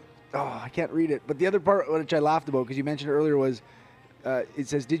and, I can't read it. But the other part, which I laughed about, because you mentioned earlier, was it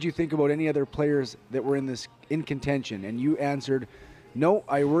says, did you think about any other players that were in contention? And you answered, no,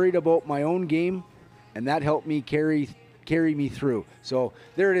 I worried about my own game and that helped me carry me through. So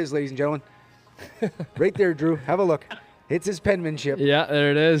there it is, ladies and gentlemen. Right there, Drew. Have a look. It's his penmanship. Yeah,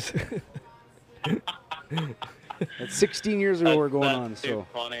 there it is. That's 16 years ago we're going on. That's too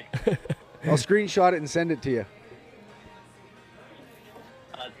funny. I'll screenshot it and send it to you.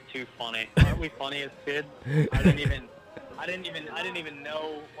 That's too funny. Aren't we funny as kids? I didn't even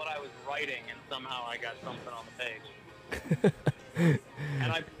know what I was writing, and somehow I got something on the page.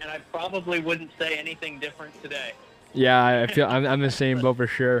 and I probably wouldn't say anything different today. Yeah, I feel I'm the same boat for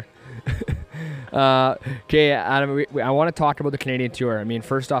sure. Okay, Adam, I want to talk about the Canadian Tour. I mean,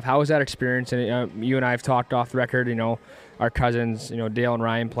 first off, how was that experience? And you and I have talked off the record. You know, our cousins, you know, Dale and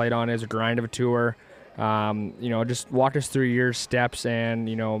Ryan played on it as a grind of a tour. You know, just walk us through your steps and,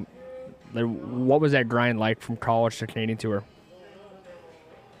 you know, what was that grind like from college to Canadian Tour?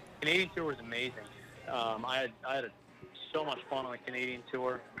 Canadian Tour was amazing. I had so much fun on the Canadian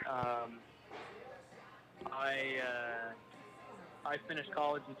Tour. I finished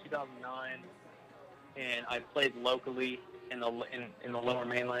college in 2009, and I played locally in the Lower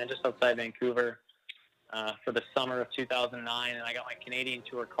Mainland, just outside Vancouver, for the summer of 2009, and I got my Canadian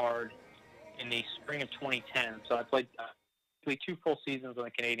Tour card in the spring of 2010. So I played 2 full seasons on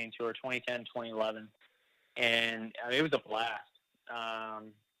the Canadian Tour, 2010, 2011, and it was a blast.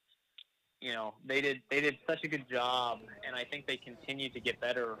 You know, they did such a good job, and I think they continue to get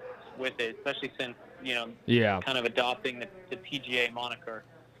better with it, especially since, you know, kind of adopting the PGA moniker,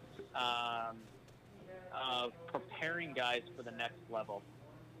 preparing guys for the next level.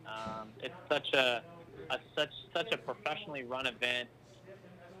 It's such a professionally run event.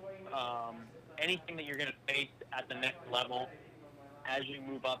 Anything that you're going to face at the next level as you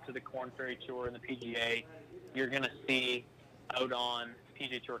move up to the Korn Ferry Tour and the PGA, you're going to see out on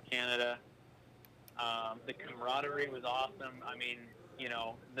PGA Tour Canada. The camaraderie was awesome. I mean, you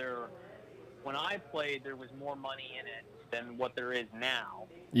know, when I played, there was more money in it than what there is now.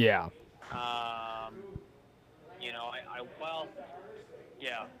 Yeah. You know,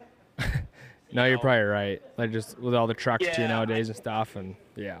 yeah. No, you're probably right. Like, just with all the trucks too nowadays and stuff, and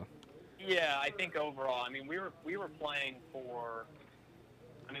yeah. Yeah, I think overall, I mean, we were playing for.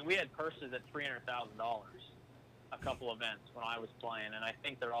 I mean, we had purses at $300,000. A couple events when I was playing, and I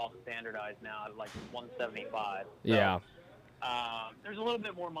think they're all standardized now at like 175. So, yeah. There's a little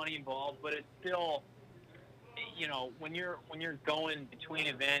bit more money involved, but it's still, you know, when you're going between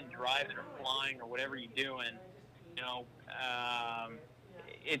event, driving or flying or whatever you're doing, you know,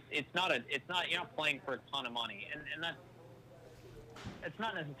 it's not you're not playing for a ton of money, and that's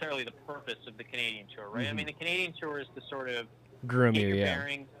not necessarily the purpose of the Canadian Tour, right? I mean, the Canadian Tour is to sort of groom get you, your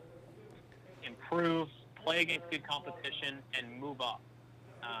bearings, improve, play against good competition, and move up.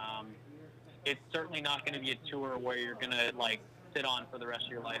 It's certainly not going to be a tour where you're going to like sit on for the rest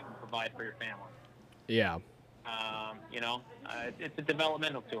of your life and provide for your family. Yeah. You know, it's a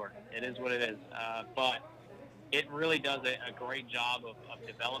developmental tour. It is what it is. But it really does a great job of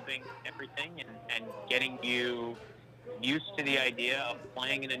developing everything and getting you used to the idea of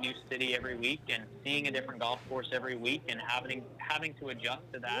playing in a new city every week and seeing a different golf course every week and having to adjust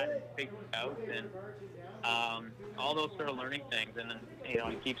to that and figure it out and all those sort of learning things. And then, you know,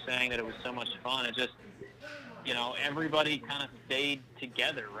 I keep saying that it was so much fun. It just, you know, everybody kind of stayed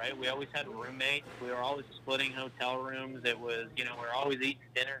together, right? We always had roommates. We were always splitting hotel rooms. It was, you know, we were always eating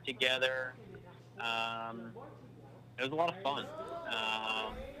dinner together. It was a lot of fun.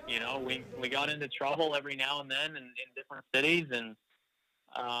 You know, we got into trouble every now and then in different cities, and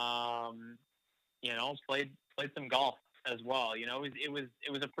you know, played some golf as well. You know, it was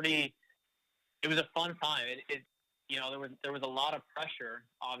a fun time. It you know, there was a lot of pressure,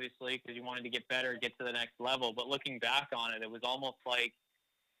 obviously, because you wanted to get better, get to the next level. But looking back on it, it was almost like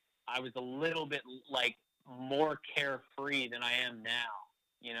I was a little bit like more carefree than I am now.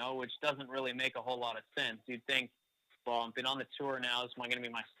 You know, which doesn't really make a whole lot of sense. You'd think, well, I've been on the tour now. This is going to be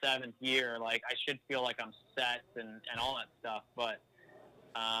my 7th year. Like, I should feel like I'm set and all that stuff. But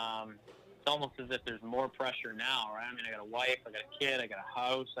it's almost as if there's more pressure now, right? I mean, I got a wife, I got a kid, I got a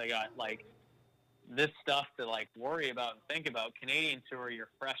house, I got, like, this stuff to, like, worry about and think about. Canadian Tour, you're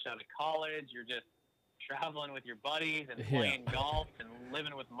fresh out of college. You're just traveling with your buddies and playing golf and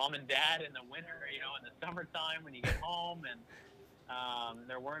living with mom and dad in the winter, you know, in the summertime when you get home. And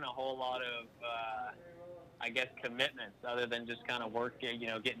there weren't a whole lot of, I guess, commitments other than just kind of working, you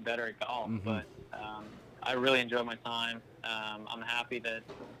know, getting better at golf. Mm-hmm. But I really enjoyed my time. I'm happy that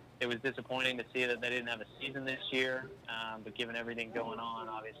it was disappointing to see that they didn't have a season this year. But given everything going on,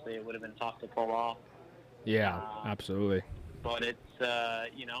 obviously it would have been tough to pull off. Yeah, absolutely. But it's,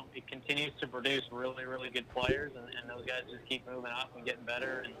 you know, it continues to produce really, really good players, and those guys just keep moving up and getting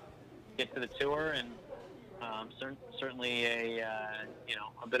better and get to the tour, and certainly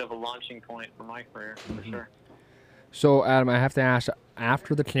a bit of a launching point for my career for sure. So, Adam, I have to ask,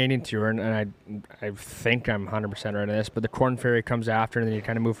 after the Canadian Tour, and I think I'm 100% right on this, but the Corn Ferry comes after, and then you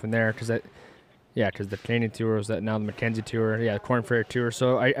kind of move from there, because the Canadian Tour was that, now the Mackenzie Tour, the Corn Ferry Tour.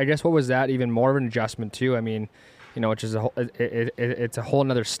 So I guess what was that even more of an adjustment too? I mean, which is it's a whole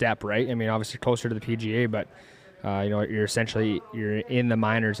another step, right? I mean, obviously closer to the PGA, but you're in the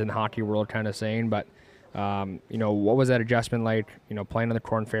minors in the hockey world, kind of saying. But what was that adjustment like? Playing on the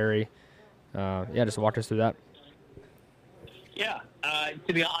Corn Ferry. Just walk us through that. Yeah,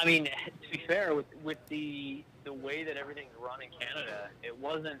 to be fair, with the way that everything's run in Canada, it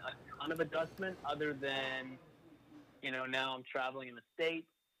wasn't a ton of adjustment other than, now I'm traveling in the States,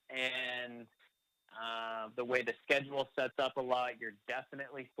 and the way the schedule sets up a lot, you're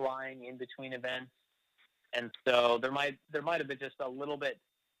definitely flying in between events, and so there might have been just a little bit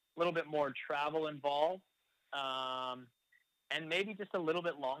more travel involved, and maybe just a little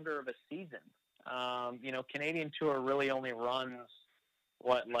bit longer of a season. Canadian Tour really only runs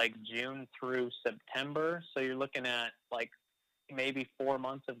June through September, so you're looking at maybe 4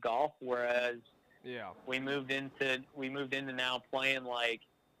 months of golf, whereas we moved into now playing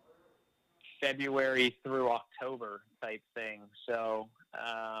February through October type thing. So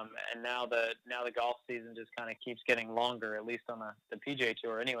and now the golf season just kind of keeps getting longer, at least on the PGA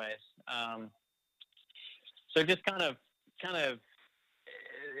Tour anyways. So just kind of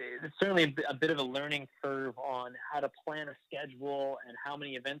it's certainly a bit of a learning curve on how to plan a schedule and how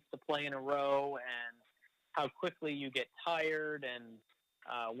many events to play in a row and how quickly you get tired and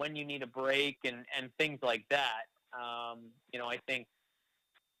when you need a break and things like that. I think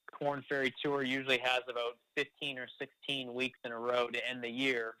Corn Ferry Tour usually has about 15 or 16 weeks in a row to end the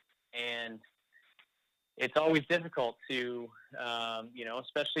year, and it's always difficult to,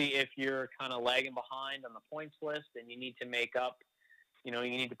 especially if you're kind of lagging behind on the points list and you need to make up. You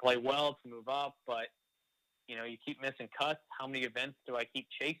need to play well to move up, but, you keep missing cuts. How many events do I keep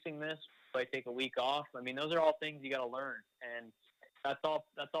chasing this? Do I take a week off? I mean, those are all things you got to learn, and that's all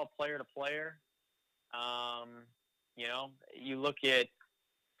player to player. You look at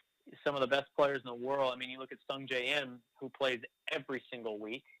some of the best players in the world. I mean, you look at Sung J M, who plays every single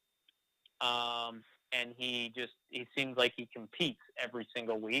week, and he seems like he competes every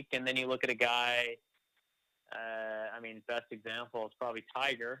single week. And then you look at a guy, best example is probably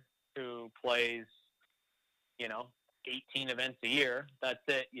Tiger, who plays, 18 events a year. That's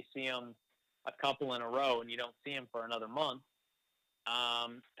it. You see him a couple in a row, and you don't see him for another month,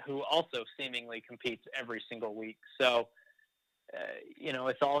 who also seemingly competes every single week. So,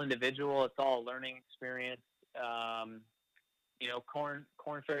 it's all individual. It's all a learning experience.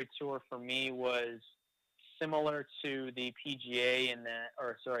 Corn Ferry Tour for me was similar to the PGA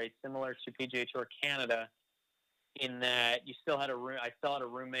similar to PGA Tour Canada, in that you still had I still had a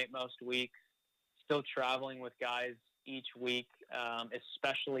roommate most weeks, still traveling with guys each week,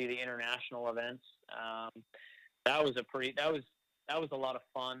 especially the international events. That was a lot of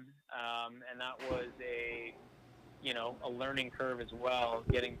fun, and that was a learning curve as well,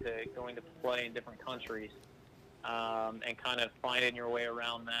 going to play in different countries, and kind of finding your way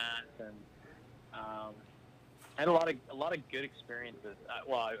around that, and had a lot of good experiences.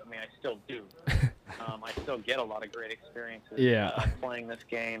 I still do. I still get a lot of great experiences playing this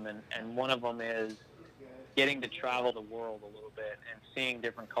game, and one of them is getting to travel the world a little bit and seeing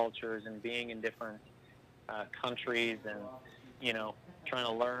different cultures and being in different countries, and trying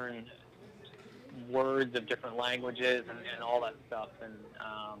to learn words of different languages and all that stuff, and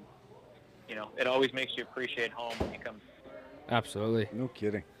it always makes you appreciate home when you come. Absolutely. No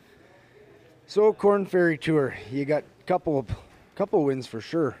kidding. So Corn Ferry Tour, you got a couple wins for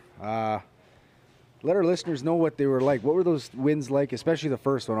sure. Let our listeners know what they were like. What were those wins like, especially the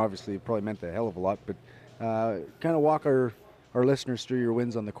first one? Obviously, it probably meant a hell of a lot, but kind of walk our listeners through your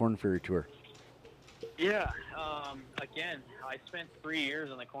wins on the Corn Ferry Tour. Yeah. Again, I spent 3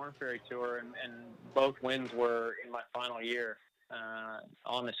 years on the Corn Ferry Tour, and both wins were in my final year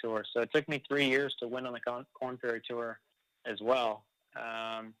on the tour. So it took me 3 years to win on the Corn Ferry Tour as well.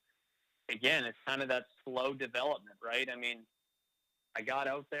 Again, it's kind of that slow development, right? I mean, I got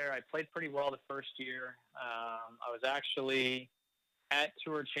out there. I played pretty well the first year. I was actually at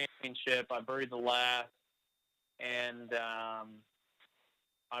Tour Championship. I buried the last, and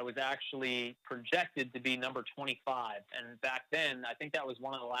I was actually projected to be number 25. And back then, I think that was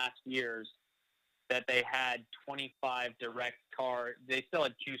one of the last years that they had 25 direct cars. They still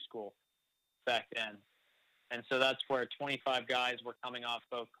had Q School back then. And so that's where 25 guys were coming off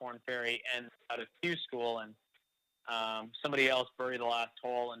both Corn Ferry and out of Q School. And Somebody else buried the last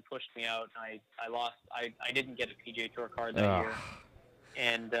hole and pushed me out, and I lost. I didn't get a PGA Tour card that year,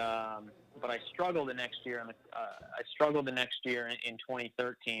 and but I struggled the next year. I struggled the next year in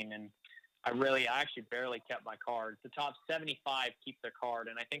 2013, and I actually barely kept my card. The top 75 keep their card,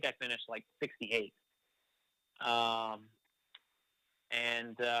 and I think I finished like 68.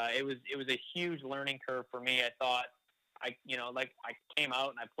 It was a huge learning curve for me. I thought I came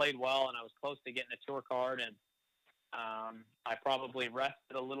out and I played well, and I was close to getting a tour card, and I probably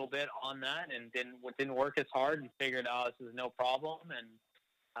rested a little bit on that and didn't work as hard, and figured, this is no problem, and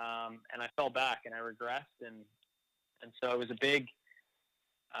I fell back and I regressed, and so it was a big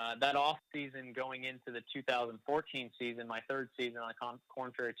that off season going into the 2014 season, my third season on the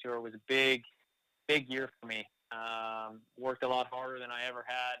Korn Ferry Tour, was a big year for me. Worked a lot harder than I ever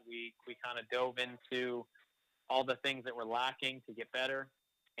had. We kind of dove into all the things that were lacking to get better,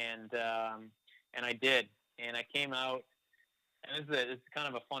 and I did. And I came out, and this is kind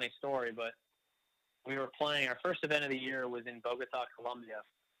of a funny story, but we were playing, our first event of the year was in Bogota, Colombia.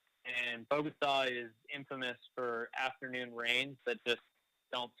 And Bogota is infamous for afternoon rains that just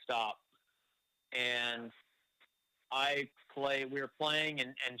don't stop. And we were playing,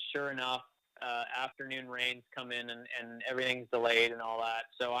 and sure enough, afternoon rains come in, and everything's delayed and all that.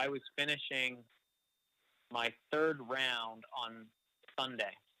 So I was finishing my third round on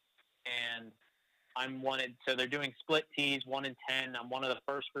Sunday, and so they're doing split tees, 1 in 10. I'm one of the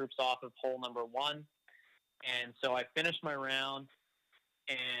first groups off of hole number 1. And so I finished my round,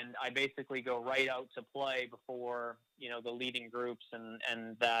 and I basically go right out to play before, the leading groups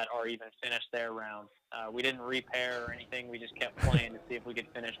and that are even finished their round. We didn't repair or anything. We just kept playing to see if we could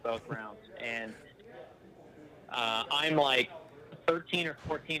finish both rounds. And I'm like 13 or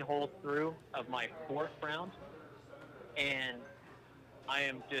 14 holes through of my fourth round, and I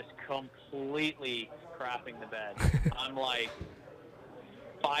am just completely crapping the bed. I'm like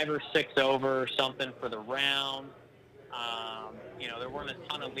 5 or 6 over or something for the round. There weren't a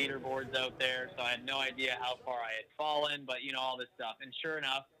ton of leaderboards out there, so I had no idea how far I had fallen, but, all this stuff. And sure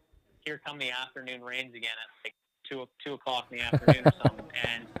enough, here come the afternoon rains again at like 2 o'clock in the afternoon or something.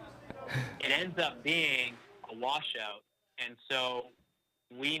 And it ends up being a washout. And so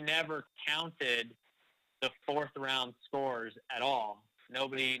we never counted the fourth round scores at all.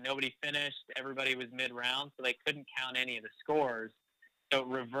 Nobody finished. Everybody was mid-round, so they couldn't count any of the scores. So it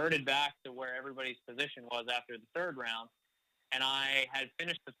reverted back to where everybody's position was after the third round, and I had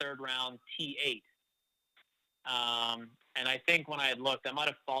finished the third round T8. And I think when I had looked, I might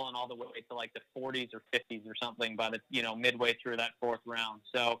have fallen all the way to like the 40s or 50s or something by the midway through that fourth round.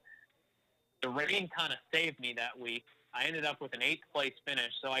 So the rain kind of saved me that week. I ended up with an 8th place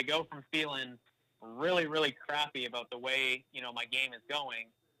finish. So I go from feeling really, really crappy about the way, my game is going,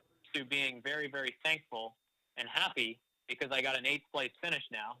 to being very, very thankful and happy because I got an 8th place finish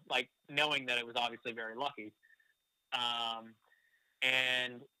now, like knowing that it was obviously very lucky.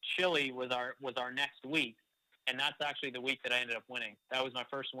 And Chile was our next week, and that's actually the week that I ended up winning. That was my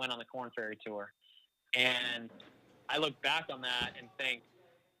first win on the Korn Ferry Tour. And I look back on that and think,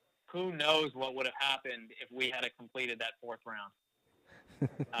 who knows what would have happened if we had completed that fourth round.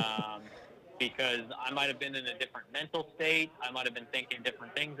 Because I might have been in a different mental state. I might have been thinking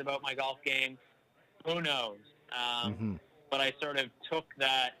different things about my golf game. Who knows? But I sort of took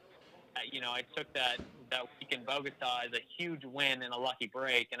that, I took that week in Bogota as a huge win and a lucky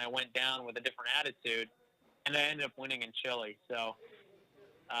break, and I went down with a different attitude, and I ended up winning in Chile. So,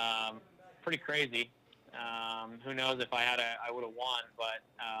 pretty crazy. Who knows if I would have won, but,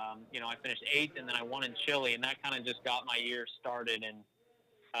 I finished 8th, and then I won in Chile, and that kind of just got my year started, and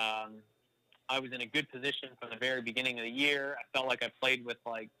I was in a good position from the very beginning of the year. I felt like I played with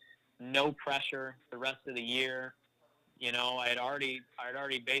like no pressure the rest of the year. I had already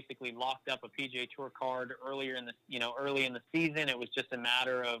basically locked up a PGA Tour card early in the season. It was just a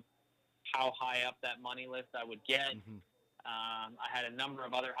matter of how high up that money list I would get. I had a number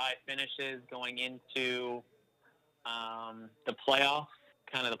of other high finishes going into the playoffs,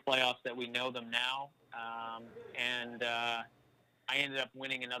 kind of the playoffs that we know them now, and I ended up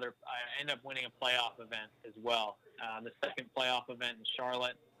winning a playoff event as well. The second playoff event in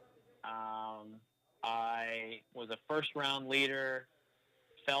Charlotte. I was a first-round leader,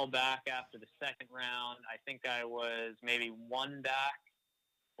 fell back after the second round. I think I was maybe 1 back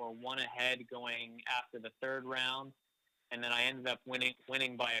or 1 ahead going after the third round, and then I ended up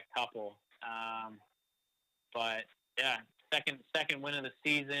winning by a couple. But yeah, second win of the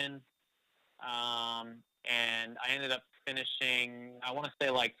season, and I ended up finishing, I want to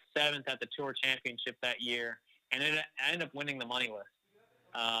say like 7th at the Tour Championship that year, and I ended up winning the money list.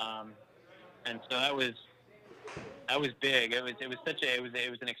 And so that was That was big. It was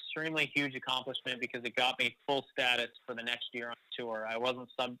an extremely huge accomplishment because it got me full status for the next year on tour. I wasn't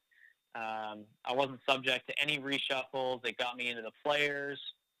subject to any reshuffles. It got me into the players.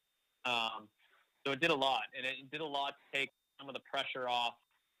 So it did a lot, and it did a lot to take some of the pressure off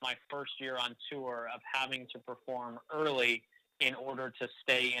my first year on tour of having to perform early in order to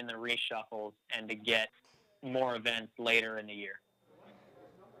stay in the reshuffles and to get more events later in the year.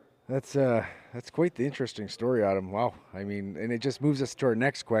 That's quite the interesting story, Adam. Wow. I mean, and it just moves us to our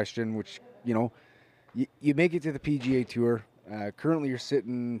next question, which, you know, you make it to the PGA Tour. Currently, you're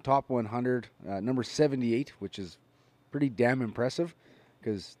sitting top 100, number 78, which is pretty damn impressive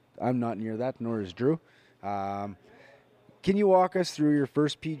because I'm not near that, nor is Drew. Can you walk us through your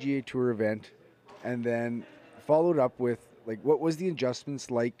first PGA Tour event and then followed up with, like, what was the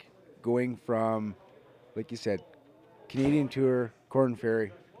adjustments like going from, like you said, Canadian Tour, Corn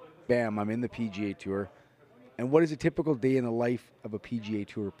Ferry, bam, I'm in the PGA Tour. And what is a typical day in the life of a PGA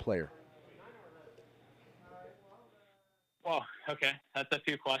Tour player? Well, okay, that's a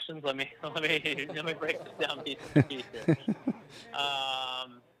few questions. Let me break this down piece by piece here.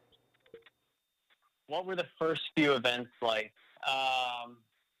 What were the first few events like?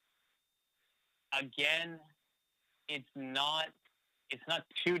 Again, it's not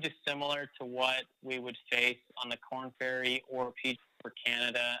too dissimilar to what we would face on the Corn Ferry or PGA for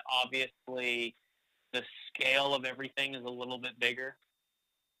Canada. Obviously, the scale of everything is a little bit bigger,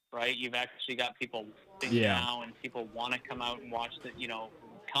 right? You've actually got people now, and people want to come out and watch the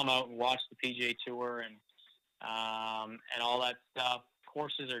PGA Tour and all that stuff.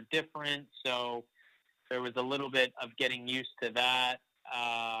 Courses are different, so there was a little bit of getting used to that.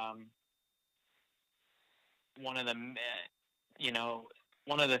 One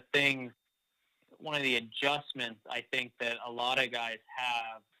of the adjustments I think that a lot of guys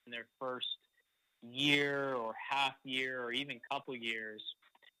have in their first year or half year or even couple years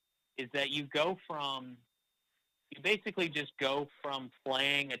is that you basically just go from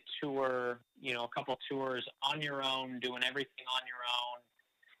playing a tour, a couple tours on your own, doing everything on your own,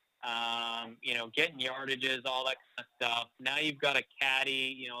 getting yardages, all that kind of stuff. Now you've got a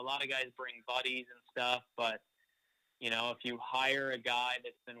caddy. A lot of guys bring buddies and stuff, but if you hire a guy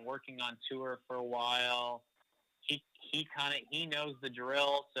that's been working on tour for a while, he knows the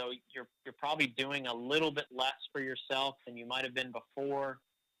drill, so you're probably doing a little bit less for yourself than you might have been before.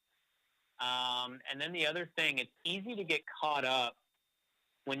 And then the other thing, it's easy to get caught up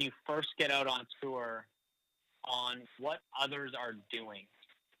when you first get out on tour on what others are doing.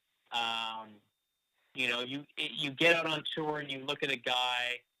 You get out on tour and you look at a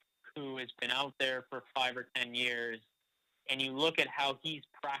guy who has been out there for 5 or 10 years, and you look at how he's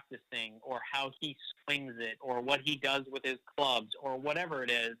practicing or how he swings it or what he does with his clubs or whatever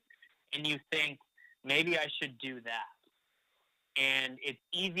it is, and you think, maybe I should do that. And it's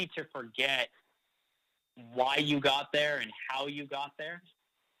easy to forget why you got there and how you got there.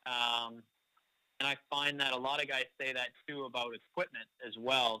 And I find that a lot of guys say that too about equipment as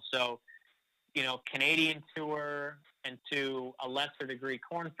well. So, Canadian Tour and to a lesser degree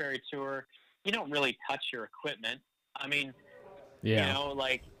Corn Ferry Tour, you don't really touch your equipment. I mean,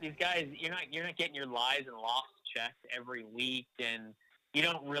 like these guys, you're not getting your lies and lofts checked every week, and you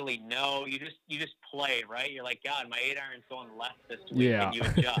don't really know. You just play, right? You're like, God, my 8-iron's going left this week, and you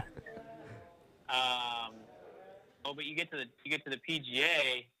adjust. But you get to the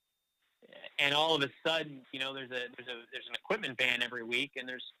PGA, and all of a sudden, there's an equipment ban every week, and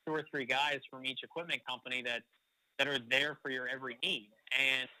there's 2 or 3 guys from each equipment company that are there for your every need.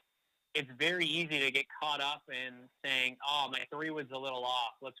 And it's very easy to get caught up in saying, oh, my 3-wood's a little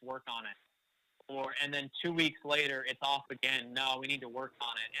off, let's work on it. And then 2 weeks later, it's off again. No, we need to work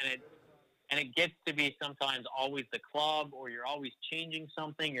on it. And it gets to be sometimes always the club, or you're always changing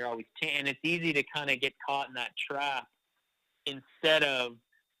something. And it's easy to kind of get caught in that trap instead of,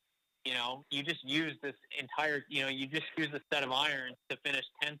 you just use this entire, you just use a set of irons to finish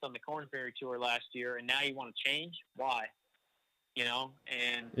 10th on the Corn Ferry Tour last year, and now you want to change? Why?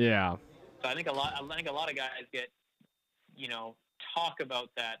 And yeah. So I think a lot of guys get, talk about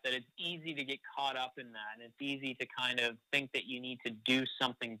that it's easy to get caught up in that, and it's easy to kind of think that you need to do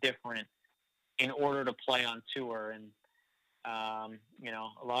something different in order to play on tour. And, a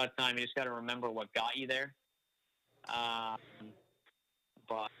lot of time you just got to remember what got you there.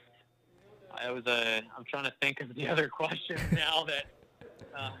 But I'm trying to think of the other questions now that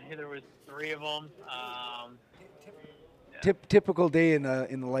there was 3 of them. Typical day in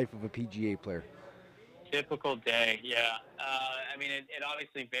the life of a PGA player. Typical day, yeah. It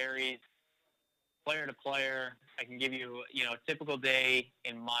obviously varies player to player. I can give you, a typical day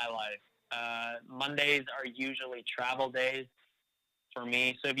in my life. Mondays are usually travel days for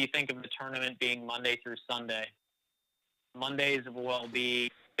me. So if you think of the tournament being Monday through Sunday, Mondays will be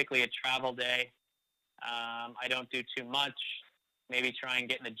typically a travel day. I don't do too much. Maybe try and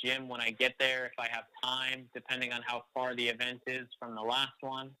get in the gym when I get there if I have time, depending on how far the event is from the last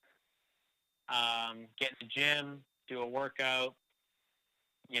one. Get in the gym, do a workout,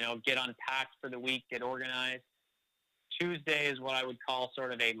 get unpacked for the week, get organized. Tuesday is what I would call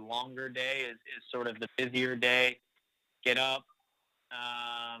sort of a longer day, is sort of the busier day. Get up,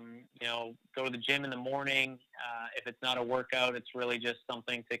 go to the gym in the morning. If it's not a workout, it's really just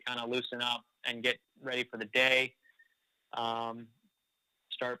something to kind of loosen up and get ready for the day.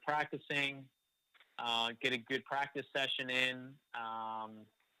 Start practicing, get a good practice session in.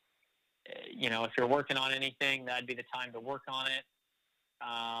 If you're working on anything, that'd be the time to work on it.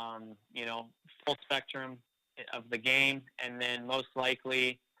 Full spectrum of the game. And then most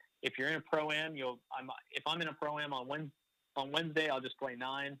likely, if you're in a Pro-Am, if I'm in a Pro-Am on Wednesday, I'll just play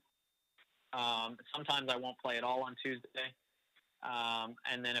 9. Sometimes I won't play at all on Tuesday.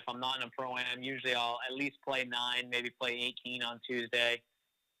 And then if I'm not in a Pro-Am, usually I'll at least play 9, maybe play 18 on Tuesday.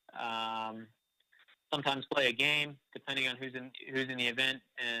 Sometimes play a game, depending on who's in the event.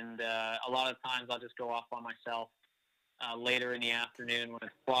 And a lot of times I'll just go off by myself later in the afternoon when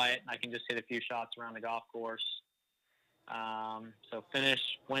it's quiet, and I can just hit a few shots around the golf course. So finish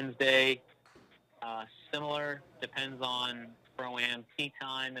Wednesday. Similar, depends on Pro-Am tee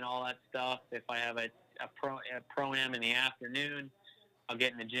time and all that stuff. If I have a Pro-Am in the afternoon, I'll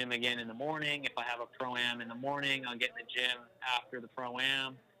get in the gym again in the morning. If I have a Pro-Am in the morning, I'll get in the gym after the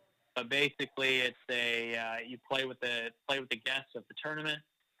Pro-Am. But basically, it's you play with the guests of the tournament,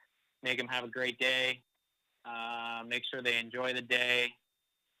 make them have a great day, make sure they enjoy the day.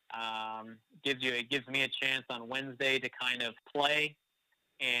 It gives me a chance on Wednesday to kind of play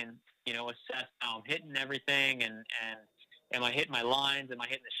and assess how I'm hitting everything, and am I hitting my lines, am I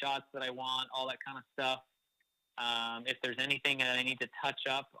hitting the shots that I want, all that kind of stuff. If there's anything that I need to touch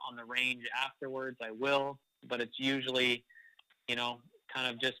up on the range afterwards, I will, but it's usually kind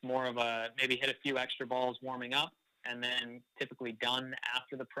of just more of a maybe hit a few extra balls warming up, and then typically done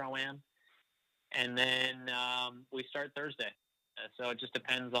after the Pro-Am. And then we start Thursday. So it just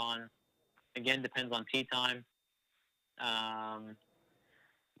depends on tee time.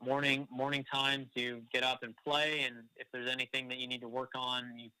 Morning times, you get up and play, and if there's anything that you need to work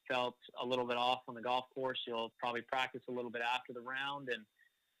on, you felt a little bit off on the golf course, you'll probably practice a little bit after the round, and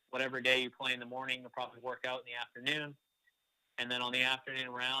whatever day you play in the morning, you'll probably work out in the afternoon. And then on the afternoon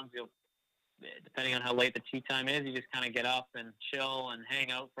rounds, depending on how late the tee time is, you just kind of get up and chill and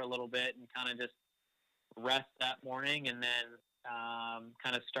hang out for a little bit and kind of just rest that morning, and then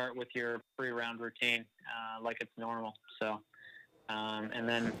kind of start with your pre-round routine like it's normal. So, and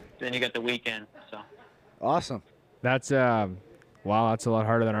then you got the weekend. So Awesome. That's wow, that's a lot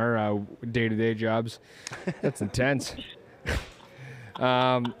harder than our day-to-day jobs. That's intense.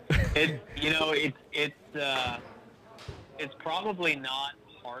 It's probably not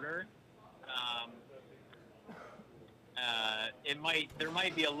harder. There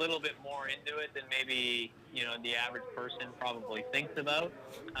might be a little bit more into it than maybe the average person probably thinks about.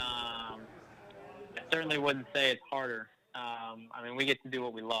 I certainly wouldn't say it's harder. We get to do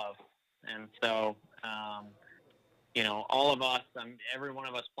what we love, and so all of us, every one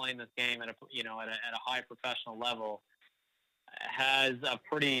of us playing this game at a high professional level has a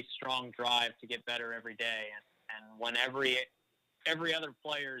pretty strong drive to get better every day, and when every other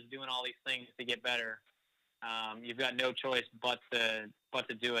player is doing all these things to get better, you've got no choice but to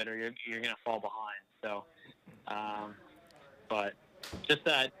do it, or you're going to fall behind. So, but just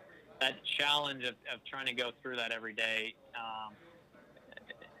that challenge of trying to go through that every day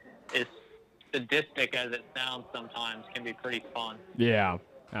is sadistic as it sounds sometimes, can be pretty fun. Yeah,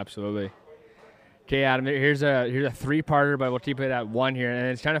 absolutely. Okay, Adam, here's a 3-parter, but we'll keep it at 1 here. And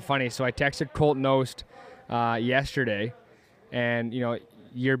it's kind of funny. So I texted Colt Knost yesterday, and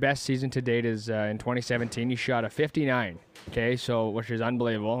your best season to date is in 2017. You shot a 59. Okay, so which is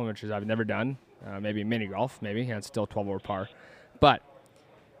unbelievable, which is I've never done. Maybe mini golf, maybe. Yeah, it's still 12-over par. But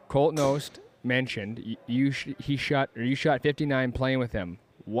Colt Knost mentioned you shot 59 playing with him.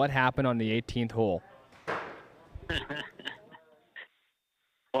 What happened on the 18th hole?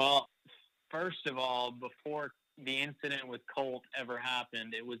 Well, first of all, before the incident with Colt ever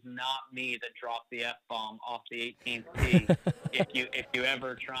happened, it was not me that dropped the F-bomb off the 18th tee. if you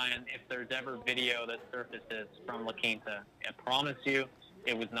ever if there's ever video that surfaces from La Quinta, I promise you,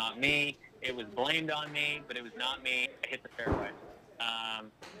 it was not me. It was blamed on me, but it was not me. I hit the fairway.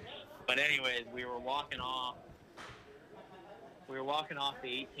 But anyways, we were walking off we were walking off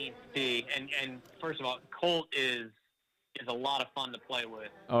the 18th tee, and first of all, Colt is a lot of fun to play with.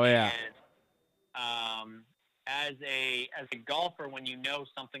 Oh yeah. And as a golfer, when you know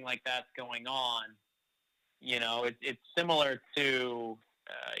something like that's going on, it's similar to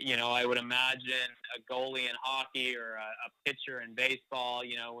I would imagine a goalie in hockey or a pitcher in baseball.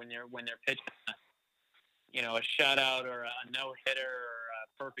 When they're pitching a shutout or a no hitter or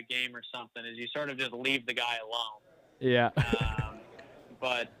a perfect game or something, is you sort of just leave the guy alone. Yeah.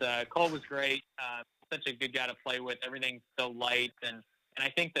 But Cole was great. Such a good guy to play with. Everything's so light, and I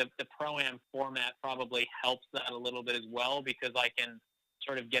think that the Pro-Am format probably helps that a little bit as well, because I can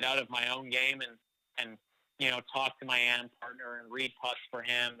sort of get out of my own game and talk to my AM partner and read putts for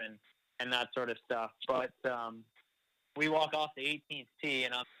him and that sort of stuff. But we walk off the 18th tee,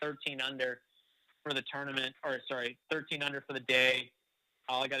 and I'm 13 under for the tournament, 13 under for the day.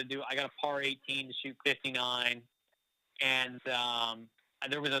 All I got to do, I got a par 18 to shoot 59, and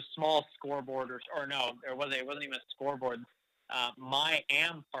there was a small scoreboard, or no, it wasn't even a scoreboard. My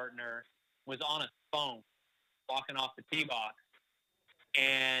AM partner was on his phone walking off the tee box,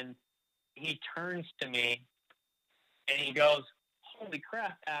 and he turns to me and he goes, "Holy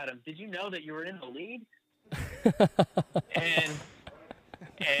crap, Adam, did you know that you were in the lead?" and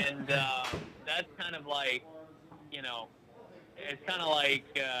that's kind of like, it's kind of like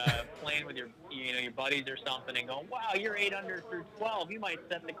playing with your buddies or something and going, "Wow, you're 8 under through 12. You might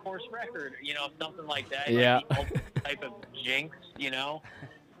set the course record," something like that. Yeah. Type of jinx,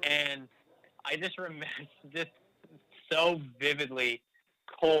 And I just remember just so vividly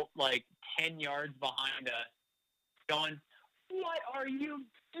Colt, like 10 yards behind us, going, "What are you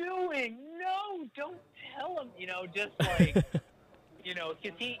doing? No, don't tell him." Just like,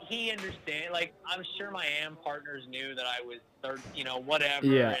 because he understands. Like, I'm sure my AM partners knew that I was third, whatever.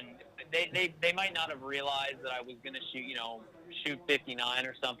 Yeah. And they might not have realized that I was going to shoot 59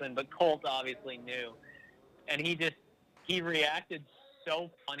 or something, but Colt obviously knew. And he reacted so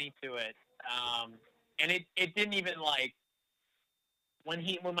funny to it. And it didn't even, like, when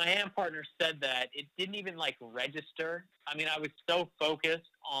my AM partner said that, it didn't even, like, register. I mean, I was so focused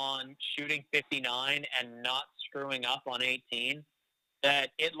on shooting 59 and not screwing up on 18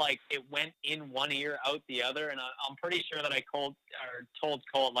 that it went in one ear, out the other. And I'm pretty sure that I told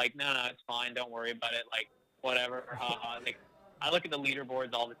Colt, like, no, it's fine. Don't worry about it. Like, whatever. Like, I look at the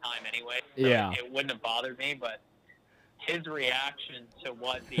leaderboards all the time anyway. So Yeah. It wouldn't have bothered me, but his reaction to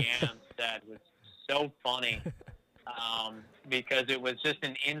what the AM said was so funny. Because it was just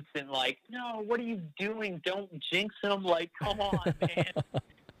an instant, like, "No, what are you doing? Don't jinx him. Like, come on, man."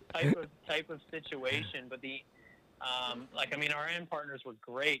 type of situation. But our AM partners were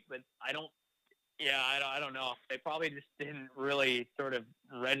great, but I don't know. They probably just didn't really sort of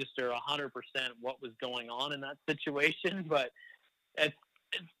register 100% what was going on in that situation. But it's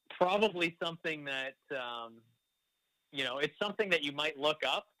probably something that, it's something that you might look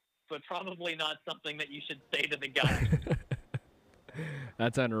up, but probably not something that you should say to the guy.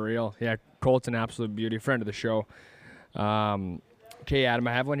 That's unreal. Yeah, Colt's an absolute beauty, friend of the show. Okay, Adam,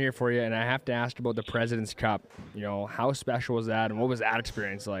 I have one here for you, and I have to ask about the President's Cup. How special was that, and what was that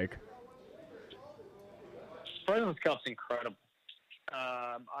experience like? President's Cup's incredible.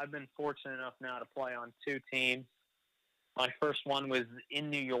 I've been fortunate enough now to play on 2 teams. My first one was in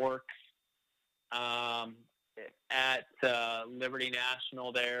New York, at Liberty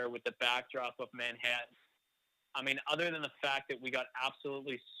National there with the backdrop of Manhattan. I mean, other than the fact that we got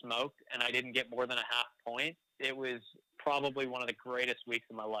absolutely smoked and I didn't get more than a half point, it was probably one of the greatest weeks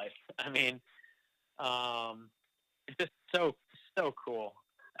of my life. I mean, it's just so cool.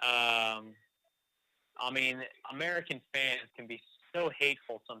 I mean, American fans can be so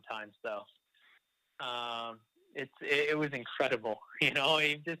hateful sometimes, though. It was incredible.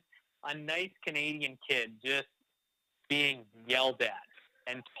 Just a nice Canadian kid just being yelled at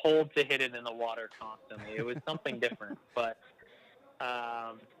and told to hit it in the water constantly. It was something different, but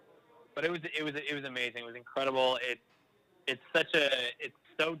it was amazing. It was incredible. It's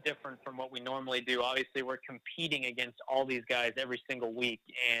so different from what we normally do. Obviously, we're competing against all these guys every single week,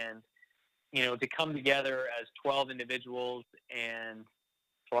 and to come together as 12 individuals and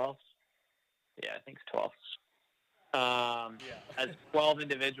 12, yeah, I think it's 12. As 12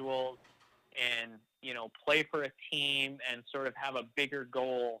 individuals and play for a team and sort of have a bigger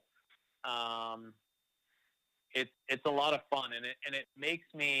goal. It's a lot of fun, and it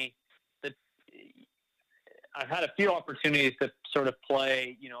makes me that I've had a few opportunities to sort of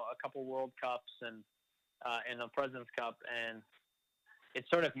play, a couple World Cups and the President's Cup, and it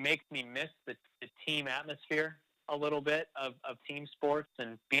sort of makes me miss the team atmosphere a little bit of team sports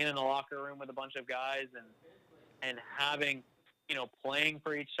and being in the locker room with a bunch of guys and having, playing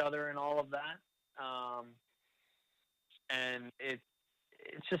for each other and all of that. And it's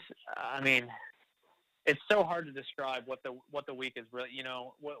just, I mean, it's so hard to describe what the week is really,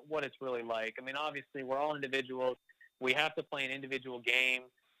 what it's really like. I mean, obviously we're all individuals. We have to play an individual game,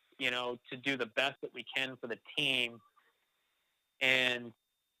 to do the best that we can for the team. And,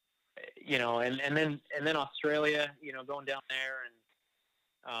 and then Australia, going down there and,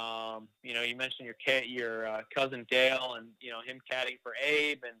 you mentioned your cousin Dale and, him caddying for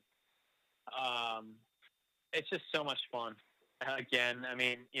Abe, and it's just so much fun. Again, I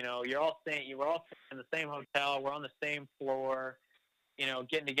mean, we're all staying in the same hotel. We're on the same floor,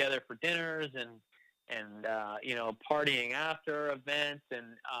 getting together for dinners and partying after events.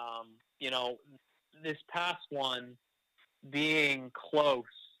 And, this past one being close,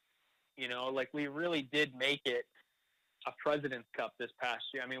 like we really did make it a President's Cup this past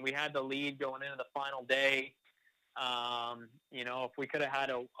year. I mean, we had the lead going into the final day. If we could have had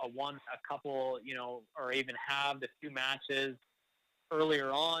a couple, or even have the 2 matches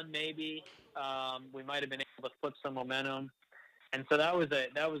earlier on, maybe we might have been able to flip some momentum. And so that was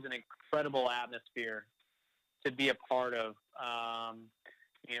an incredible atmosphere to be a part of.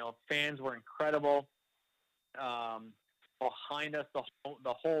 Fans were incredible behind us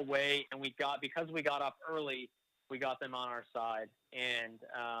the whole way, and because we got up early, we got them on our side, and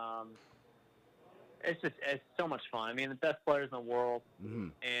it's so much fun. I mean, the best players in the world,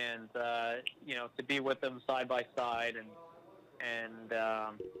 and to be with them side by side, and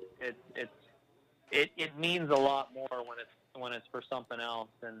it means a lot more when it's for something else,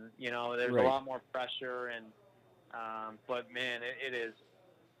 and there's Right. a lot more pressure, and but man,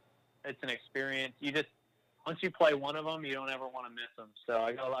 it's an experience. Once you play one of them, you don't ever want to miss them. So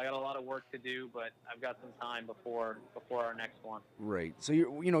I got a lot of work to do, but I've got some time before our next one. Right. So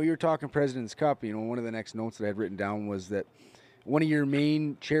you're talking President's Cup. One of the next notes that I had written down was that one of your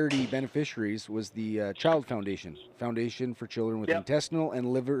main charity beneficiaries was the Child Foundation for Children with Yep. Intestinal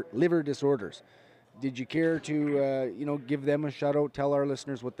and Liver Disorders. Did you care to give them a shout out? Tell our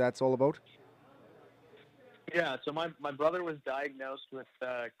listeners what that's all about. Yeah. So my brother was diagnosed with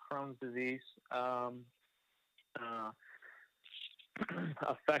Crohn's disease.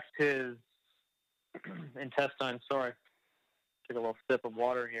 Affects his intestine. Sorry, took a little sip of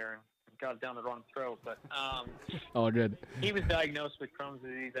water here and got it down the wrong throat. But Oh, good. he was diagnosed with Crohn's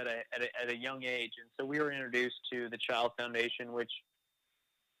disease at a young age, and so we were introduced to the Child Foundation, which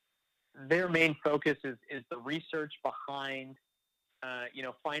their main focus is the research behind,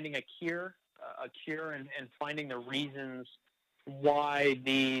 finding a cure and finding the reasons why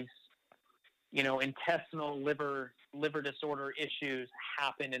these, intestinal liver disorder issues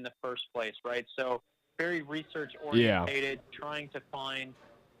happen in the first place, right? So very research orientated, trying to find,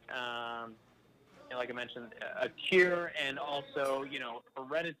 like I mentioned, a cure, and also,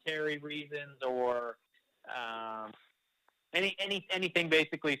 hereditary reasons or anything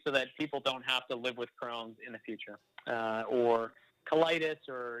basically, so that people don't have to live with Crohn's in the future, or colitis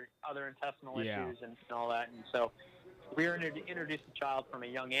or other intestinal issues and all that. And so we were introduced to Child from a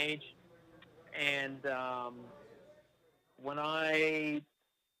young age. And when I'm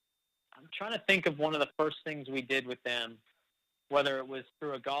trying to think of one of the first things we did with them, whether it was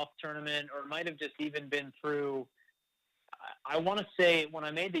through a golf tournament or it might have just even been through, I want to say when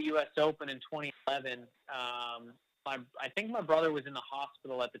I made the U.S. Open in 2011, I think my brother was in the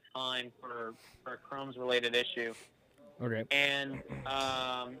hospital at the time for a Crohn's-related issue. Okay. And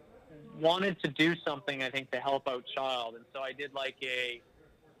wanted to do something, I think, to help out Child. And so I did like a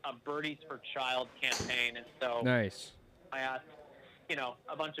Birdies for Child campaign. And so Nice. I asked,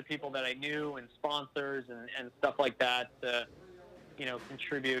 a bunch of people that I knew and sponsors and stuff like that to,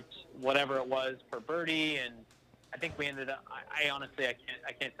 contribute whatever it was per birdie. And I think we ended up, I honestly, I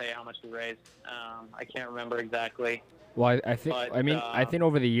can't tell you how much we raised. I can't remember exactly. Well, I think, But, I think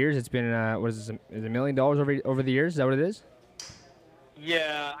over the years it's been, what is this, is $1 million over the years? Is that what it is?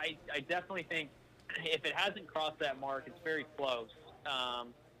 Yeah, I definitely think if it hasn't crossed that mark, it's very close.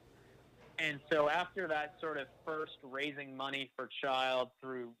 And so after that sort of first raising money for Child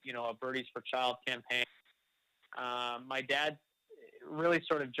through, a Birdies for Child campaign, my dad really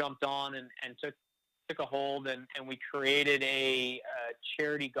sort of jumped on and took a hold, and we created a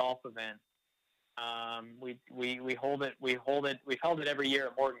charity golf event. We've held it every year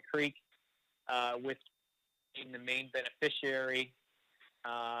at Morgan Creek, with being the main beneficiary.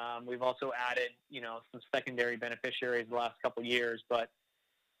 We've also added, some secondary beneficiaries the last couple of years, but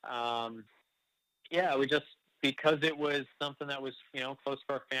we just, because it was something that was, close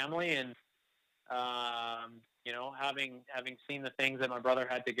to our family, and having seen the things that my brother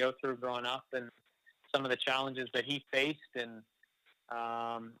had to go through growing up and some of the challenges that he faced, and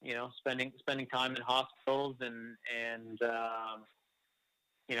You know, spending time in hospitals and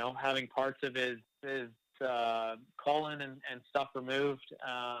you know, having parts of his colon and stuff removed,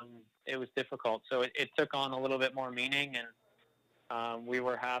 it was difficult. So it took on a little bit more meaning, and we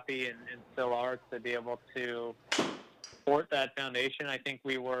were happy and still are to be able to support that foundation. I think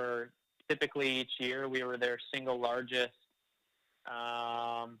we were typically each year we were their single largest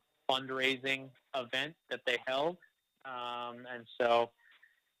fundraising event that they held, and so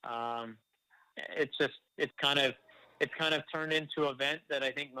it's kind of turned into an event that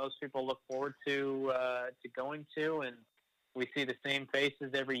I think most people look forward to going to, and we see the same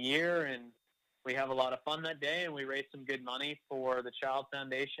faces every year, and we have a lot of fun that day, and we raise some good money for the Child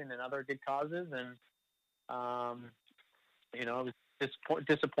Foundation and other good causes, and you know, it was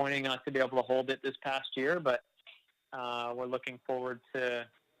disappointing not to be able to hold it this past year, but we're looking forward to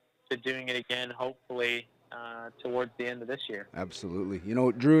doing it again, hopefully towards the end of this year. Absolutely. You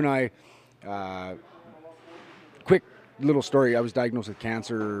know, Drew and I, quick little story. I was diagnosed with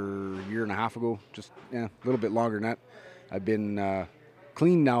cancer a year and a half ago, just a little bit longer than that. I've been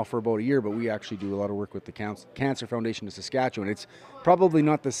clean now for about a year, but we actually do a lot of work with the Cancer Foundation of Saskatchewan. It's probably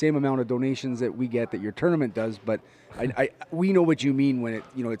not the same amount of donations that we get that your tournament does, but we know what you mean when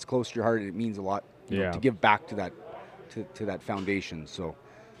it's close to your heart and it means a lot you know, to give back to that foundation. So,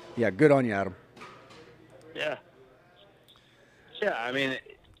 yeah, good on you, Adam. Yeah. I mean,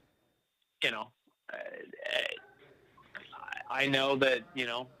 you know, I know that, you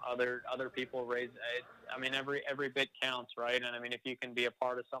know, other people raise. I mean, every bit counts, right? And I mean, if you can be a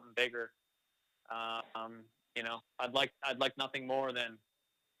part of something bigger, you know, I'd like nothing more than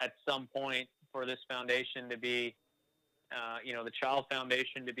at some point for this foundation to be, you know, the Child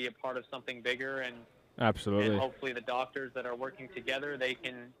Foundation to be a part of something bigger, and absolutely, and hopefully the doctors that are working together, they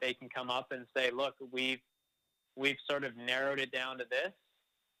can come up and say, look, we've sort of narrowed it down to this,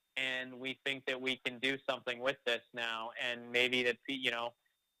 and we think that we can do something with this now, and maybe that, you know,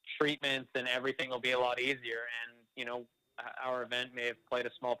 treatments and everything will be a lot easier, and, you know, our event may have played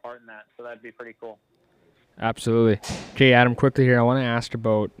a small part in that, so that'd be pretty cool. Absolutely. Okay, Adam, quickly here, I want to ask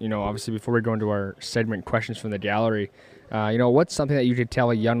about, you know, obviously before we go into our segment questions from the gallery, you know, what's something that you could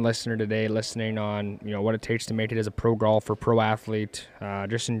tell a young listener today listening on, you know, what it takes to make it as a pro golfer, pro athlete,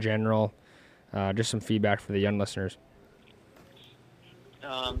 just in general, just some feedback for the young listeners?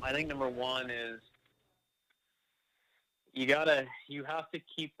 I think number one is you have to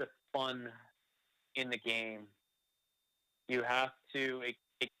keep the fun in the game. You have to,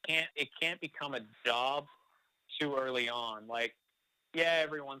 it can't become a job too early on. Like, yeah,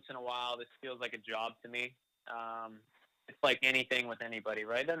 every once in a while, this feels like a job to me. It's like anything with anybody,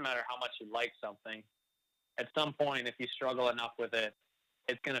 right? It doesn't matter how much you like something. At some point, if you struggle enough with it,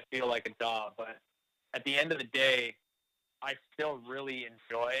 it's going to feel like a job. But at the end of the day, I still really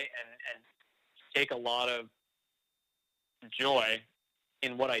enjoy and take a lot of joy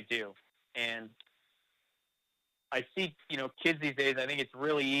in what I do. And I see, you know, kids these days, I think it's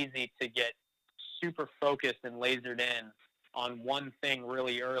really easy to get super focused and lasered in on one thing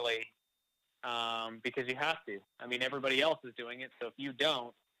really early, because you have to. I mean, everybody else is doing it, so if you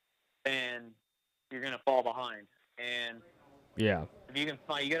don't, then you're going to fall behind. And yeah, if you can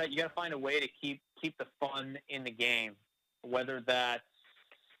find, you gotta find a way to keep the fun in the game, whether that's,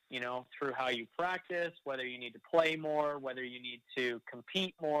 you know, through how you practice, whether you need to play more, whether you need to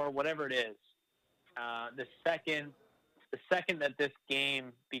compete more, whatever it is. The second that this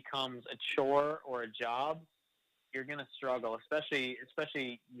game becomes a chore or a job, you're gonna struggle, especially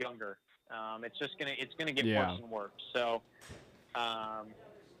younger. It's gonna get worse and worse. So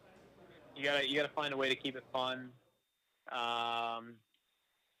you gotta find a way to keep it fun, and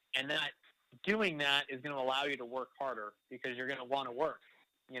doing that is gonna allow you to work harder, because you're gonna want to work.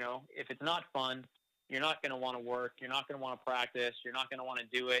 You know, if it's not fun, you're not going to want to work. You're not going to want to practice. You're not going to want to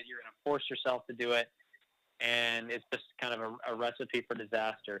do it. You're going to force yourself to do it. And it's just kind of a recipe for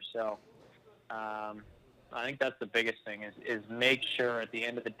disaster. So I think that's the biggest thing is make sure at the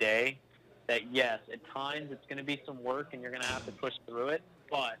end of the day that, yes, at times it's going to be some work and you're going to have to push through it.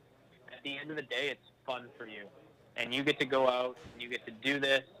 But at the end of the day, it's fun for you. And you get to go out and you get to do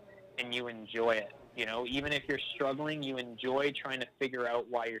this and you enjoy it. You know, even if you're struggling, you enjoy trying to figure out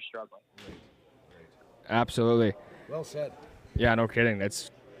why you're struggling. Absolutely. Well said. Yeah, no kidding. That's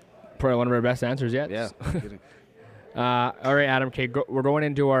probably one of our best answers yet. Yeah, no kidding. All right, Adam. Okay, we're going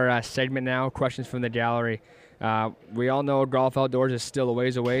into our segment now, questions from the gallery. We all know Golf Outdoors is still a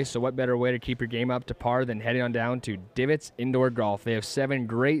ways away, so what better way to keep your game up to par than heading on down to Divots Indoor Golf. They have 7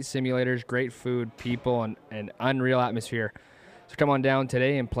 great simulators, great food, people, and an unreal atmosphere. So come on down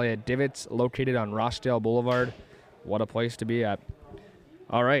today and play at Divots, located on Rossdale Boulevard. What a place to be at.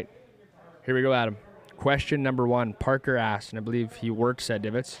 All right. Here we go, Adam. Question number 1. Parker asked, and I believe he works at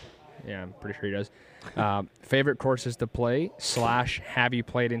Divots. Yeah, I'm pretty sure he does. Favorite courses to play / have you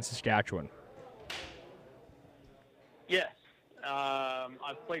played in Saskatchewan? Yes.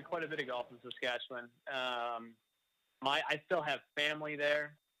 I've played quite a bit of golf in Saskatchewan. I still have family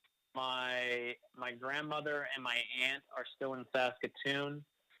there. My grandmother and my aunt are still in Saskatoon.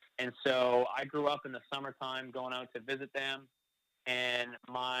 And so I grew up in the summertime going out to visit them. And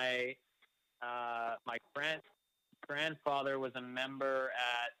my grandfather was a member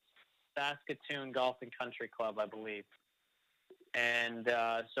at Saskatoon Golf and Country Club, I believe. And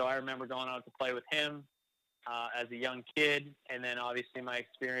so I remember going out to play with him as a young kid. And then obviously my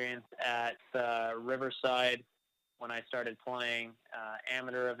experience at Riverside when I started playing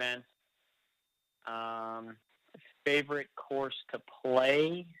amateur events. Favorite course to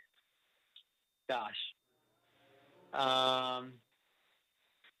play? Gosh.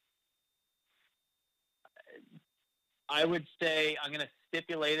 I would say I'm going to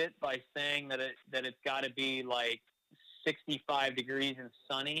stipulate it by saying that it's got to be like 65 degrees and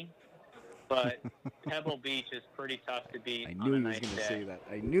sunny. But Pebble Beach is pretty tough to beat. I knew on a you was nice going to day. say that.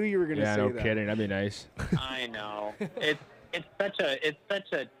 I knew you were going to say Yeah, no that. kidding. That'd be nice. I know. It's such a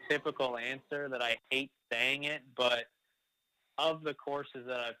typical answer that I hate saying it, but of the courses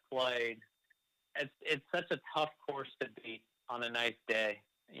that I've played, it's such a tough course to beat on a nice day.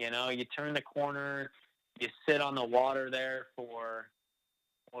 You know, you turn the corner, you sit on the water there for,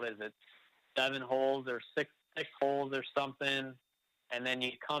 7 holes or six holes or something, and then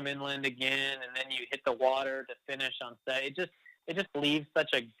you come inland again, and then you hit the water to finish on set. It just leaves such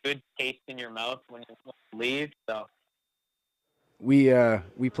a good taste in your mouth when you leave. So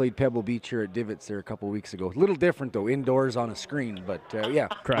We played Pebble Beach here at Divots there a couple of weeks ago. A little different though, indoors on a screen, but yeah,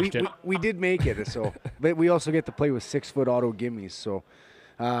 Crushed it. we did make it. So, but we also get to play with 6-foot auto gimmies. So,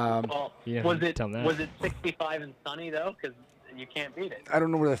 well, Yeah, was it tell 'em that. was it 65 and sunny though? Because you can't beat it. I don't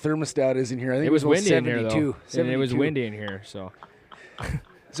know where the thermostat is in here. I think It was about windy in here, 72. though. And it was 72. windy in here, so.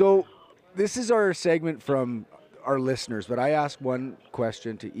 So this is our segment from our listeners, but I ask one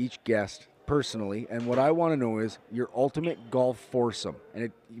question to each guest personally, and what I want to know is your ultimate golf foursome, and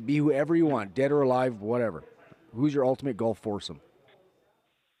it be whoever you want, dead or alive, whatever. Who's your ultimate golf foursome?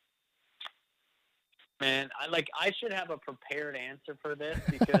 Man, I should have a prepared answer for this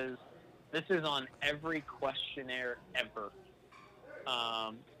because this is on every questionnaire ever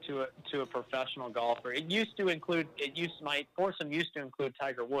to a professional golfer. My foursome used to include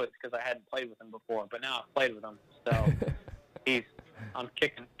Tiger Woods because I hadn't played with him before, but now I've played with him, so I'm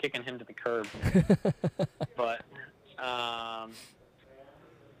kicking him to the curb. But I've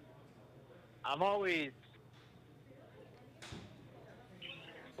always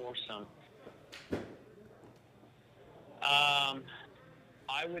foursome.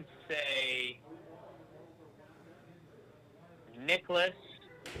 I would say Nicklaus,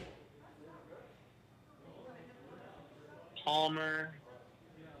 Palmer,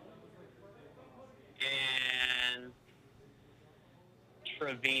 and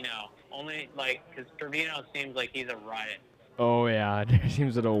Trevino. Only because Trevino seems like he's a riot. Oh, yeah. He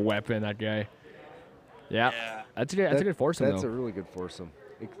seems like a weapon, that guy. Yeah. That's a good foursome, That's though. a really good foursome.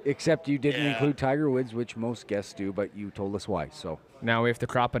 Except you didn't Yeah. include Tiger Woods, which most guests do, but you told us why. So Now we have to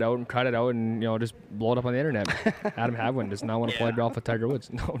crop it out and cut it out and, just blow it up on the internet. Adam Hadwin does not want to play Yeah. golf with Tiger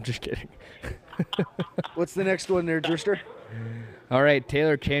Woods. No, I'm just kidding. what's the next one there, Drewster? All right,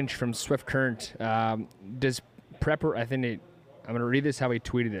 Taylor Kinch from Swift Current. I'm going to read this how he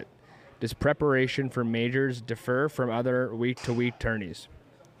tweeted it. Does preparation for majors differ from other week-to-week tourneys?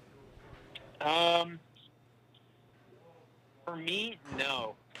 For me,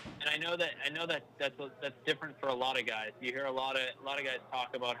 no. And I know that's different for a lot of guys. You hear a lot of guys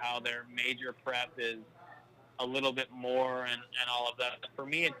talk about how their major prep is a little bit more and all of that. For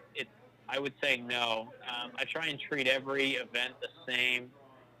me, I would say no. I try and treat every event the same.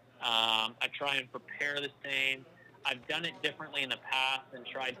 I try and prepare the same. I've done it differently in the past and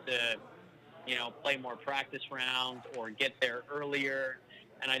tried to, play more practice rounds or get there earlier,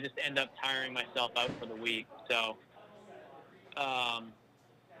 and I just end up tiring myself out for the week. So,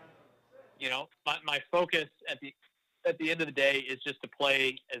 my focus at the end of the day is just to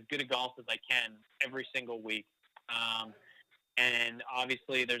play as good a golf as I can every single week. And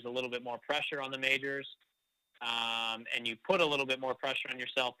obviously there's a little bit more pressure on the majors, and you put a little bit more pressure on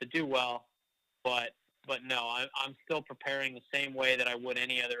yourself to do well, but no, I'm still preparing the same way that I would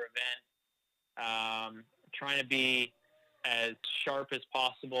any other event, trying to be as sharp as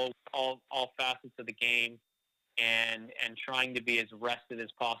possible, all facets of the game, and trying to be as rested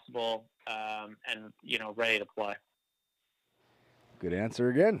as possible, and ready to play. Good answer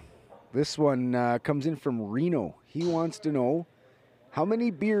again. This one comes in from Reno. He wants to know, how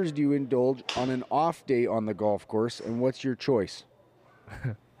many beers do you indulge on an off day on the golf course, and what's your choice?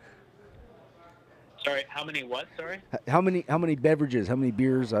 Sorry, how many what? Sorry? How many beverages, how many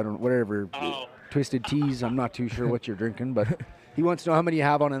beers, I don't know, whatever, Oh. twisted teas, I'm not too sure what you're drinking, but he wants to know how many you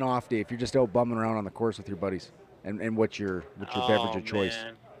have on an off day if you're just out bumming around on the course with your buddies, and what's your beverage of choice.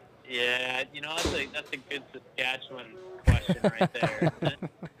 Man. Yeah, that's a good Saskatchewan question right there.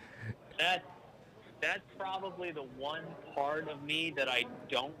 That's probably the one part of me that I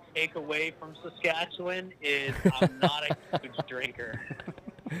don't take away from Saskatchewan is I'm not a huge drinker.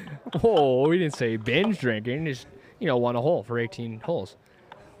 Oh, we didn't say binge drinking. Just, one a hole for 18 holes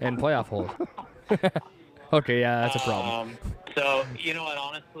and playoff holes. Okay, yeah, that's a problem. So, you know what,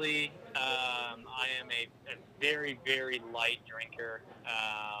 honestly, I am a very, very light drinker.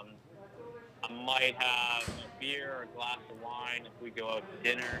 I might have a beer or a glass of wine if we go out to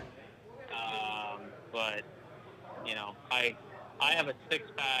dinner. But, I have a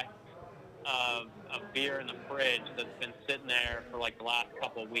six-pack of beer in the fridge that's been sitting there for like the last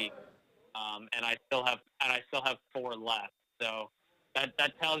couple of weeks. And I still have 4 left. So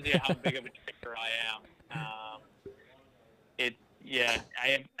that tells you how big of a drinker I am.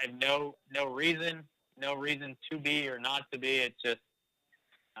 I have no reason to be or not to be. It's just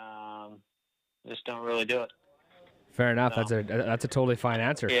don't really do it. Fair enough. So. That's a totally fine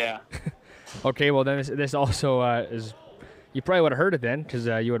answer. Yeah. Okay. Well, then this also is. You probably would have heard it then because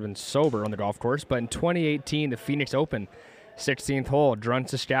you would have been sober on the golf course. But in 2018, the Phoenix Open, 16th hole, drunk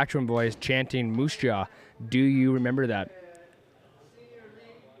Saskatchewan boys chanting Moose Jaw. Do you remember that?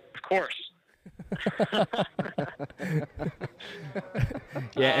 Of course.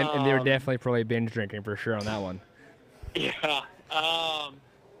 Yeah, and they were definitely probably binge drinking for sure on that one. Yeah.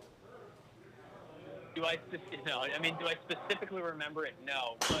 Do I specifically remember it?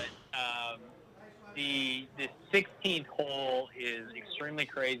 No, but the 16th hole is extremely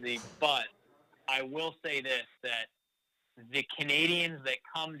crazy. But I will say this, that the Canadians that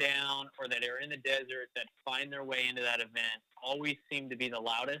come down or that are in the desert that find their way into that event always seem to be the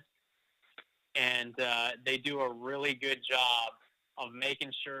loudest. And they do a really good job of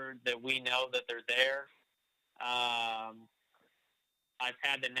making sure that we know that they're there. I've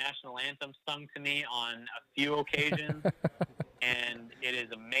had the national anthem sung to me on a few occasions, and it is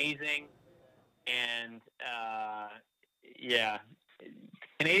amazing. And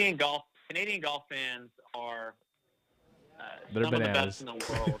Canadian golf fans are some of the best in the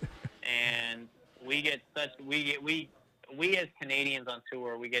world, and we as Canadians on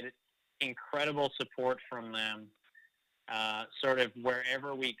tour, we get incredible support from them, sort of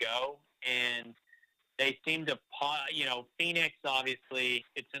wherever we go, and they seem to, Phoenix, obviously,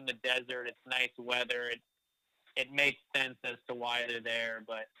 it's in the desert, it's nice weather, it makes sense as to why they're there,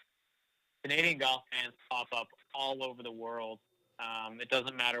 but Canadian golf fans pop up all over the world. It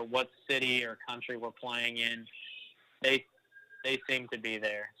doesn't matter what city or country we're playing in, they seem to be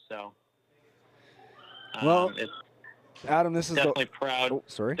there, so. It's Adam, this is definitely proud. Oh,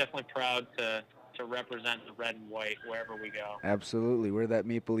 sorry. Definitely proud to represent the red and white wherever we go. Absolutely, we're that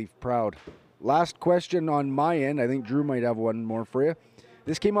Maple Leaf proud. Last question on my end. I think Drew might have one more for you.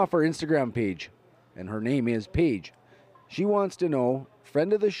 This came off our Instagram page, and her name is Paige. She wants to know,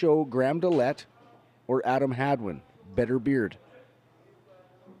 friend of the show, Graham Dillette or Adam Hadwin, better beard?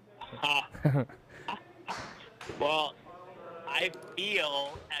 Well, I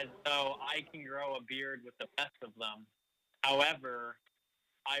feel as though I can grow a beard with the best of them. However,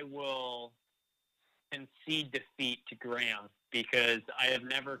 I will concede defeat to Graham because I have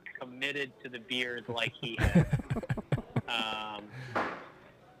never committed to the beard like he has.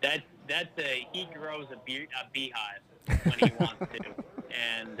 He grows a beehive when he wants to,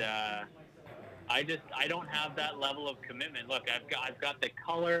 and I don't have that level of commitment. Look, I've got the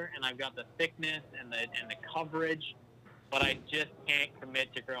color and I've got the thickness and the coverage, but I just can't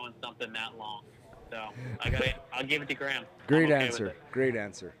commit to growing something that long. So I'll give it to Graham. Great answer. Great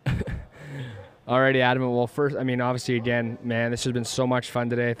answer. Alrighty, Adam. Well, first, obviously, again, man, this has been so much fun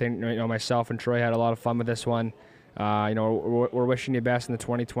today. I think myself and Troy had a lot of fun with this one. We're wishing you best in the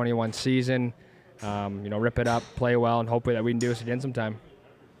 2021 season. Rip it up, play well, and hopefully that we can do this again sometime.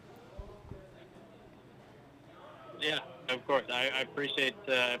 Yeah, of course. I appreciate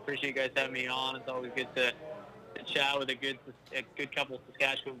you guys having me on. It's always good to chat with a good couple of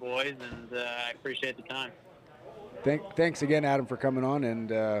Saskatchewan boys, and I appreciate the time. Thanks again, Adam, for coming on, and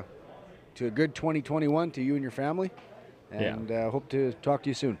to a good 2021 to you and your family, and hope to talk to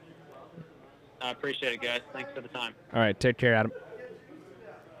you soon. I appreciate it, guys. Thanks for the time. All right, take care, Adam.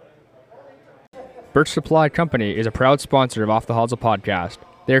 Birch Supply Company is a proud sponsor of Off the Hosel podcast.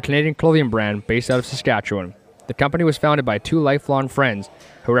 They are a Canadian clothing brand based out of Saskatchewan. The company was founded by two lifelong friends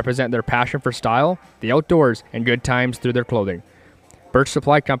who represent their passion for style, the outdoors, and good times through their clothing. Birch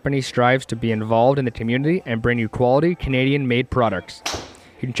Supply Company strives to be involved in the community and bring you quality Canadian-made products.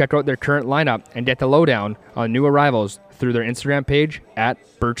 You can check out their current lineup and get the lowdown on new arrivals through their Instagram page at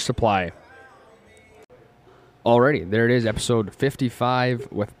Birch Supply. Alrighty, there it is, episode 55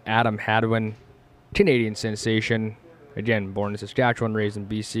 with Adam Hadwin, Canadian sensation. Again, born in Saskatchewan, raised in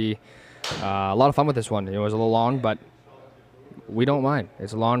BC. A lot of fun with this one. It was a little long, but we don't mind.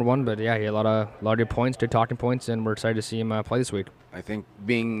 It's a long one, but yeah, he had a lot of good points, good talking points, and we're excited to see him play this week. I think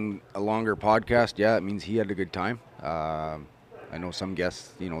being a longer podcast, yeah, it means he had a good time. I know some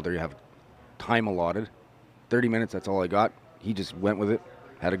guests, they have time allotted. 30 minutes, that's all I got. He just went with it,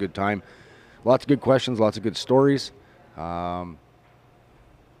 had a good time. Lots of good questions, lots of good stories. Yeah,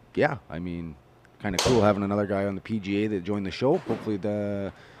 I mean, kind of cool having another guy on the PGA that joined the show. Hopefully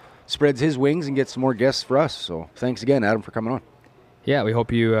spreads his wings and gets some more guests for us. So thanks again, Adam, for coming on. Yeah, we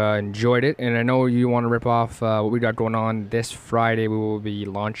hope you enjoyed it. And I know you want to rip off what we got going on this Friday. We will be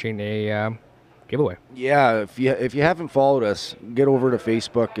launching a giveaway. Yeah, if you haven't followed us, get over to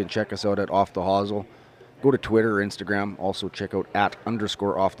Facebook and check us out at Off the Hosel. Go to Twitter or Instagram. Also check out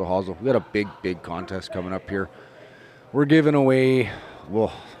 @_Off the Hosel. We got a big contest coming up here. We're giving away,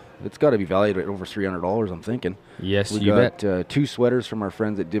 well, it's got to be valued at over $300, I'm thinking. Yes, you bet. We got 2 sweaters from our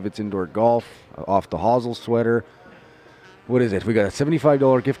friends at Divots Indoor Golf, Off the Hosel sweater. What is it? We got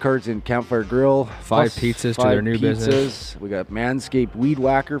 $75 gift cards in Campfire Grill. 5 pizzas to their new business. We got Manscaped Weed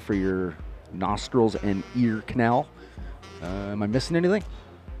Whacker for your nostrils and ear canal. Am I missing anything?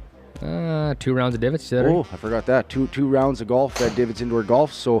 2 rounds of divots. Oh, I forgot that. Two rounds of golf at Divots Indoor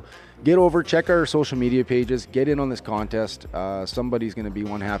Golf. So get over, check our social media pages, get in on this contest. Somebody's going to be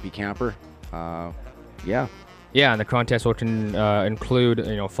one happy camper. Yeah. Yeah, and the contest will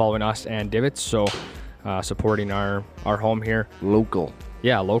include, following us and Divots, so supporting our home here. Local.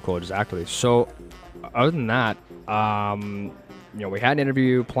 Yeah, local, exactly. So other than that, we had an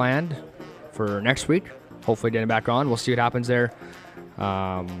interview planned for next week. Hopefully getting back on. We'll see what happens there.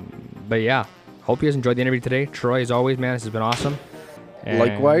 But yeah, hope you guys enjoyed the interview today. Troy, as always, man, this has been awesome. And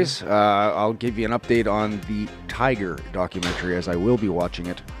likewise, I'll give you an update on the Tiger documentary as I will be watching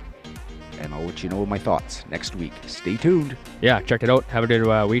it. And I'll let you know my thoughts next week. Stay tuned. Yeah, check it out. Have a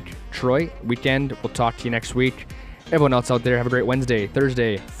good week. Troy, weekend. We'll talk to you next week. Everyone else out there, have a great Wednesday,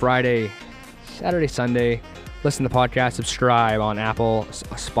 Thursday, Friday, Saturday, Sunday. Listen to the podcast. Subscribe on Apple,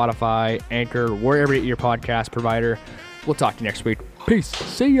 Spotify, Anchor, wherever you get your podcast provider. We'll talk to you next week. Peace.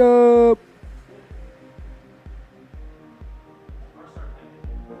 See ya.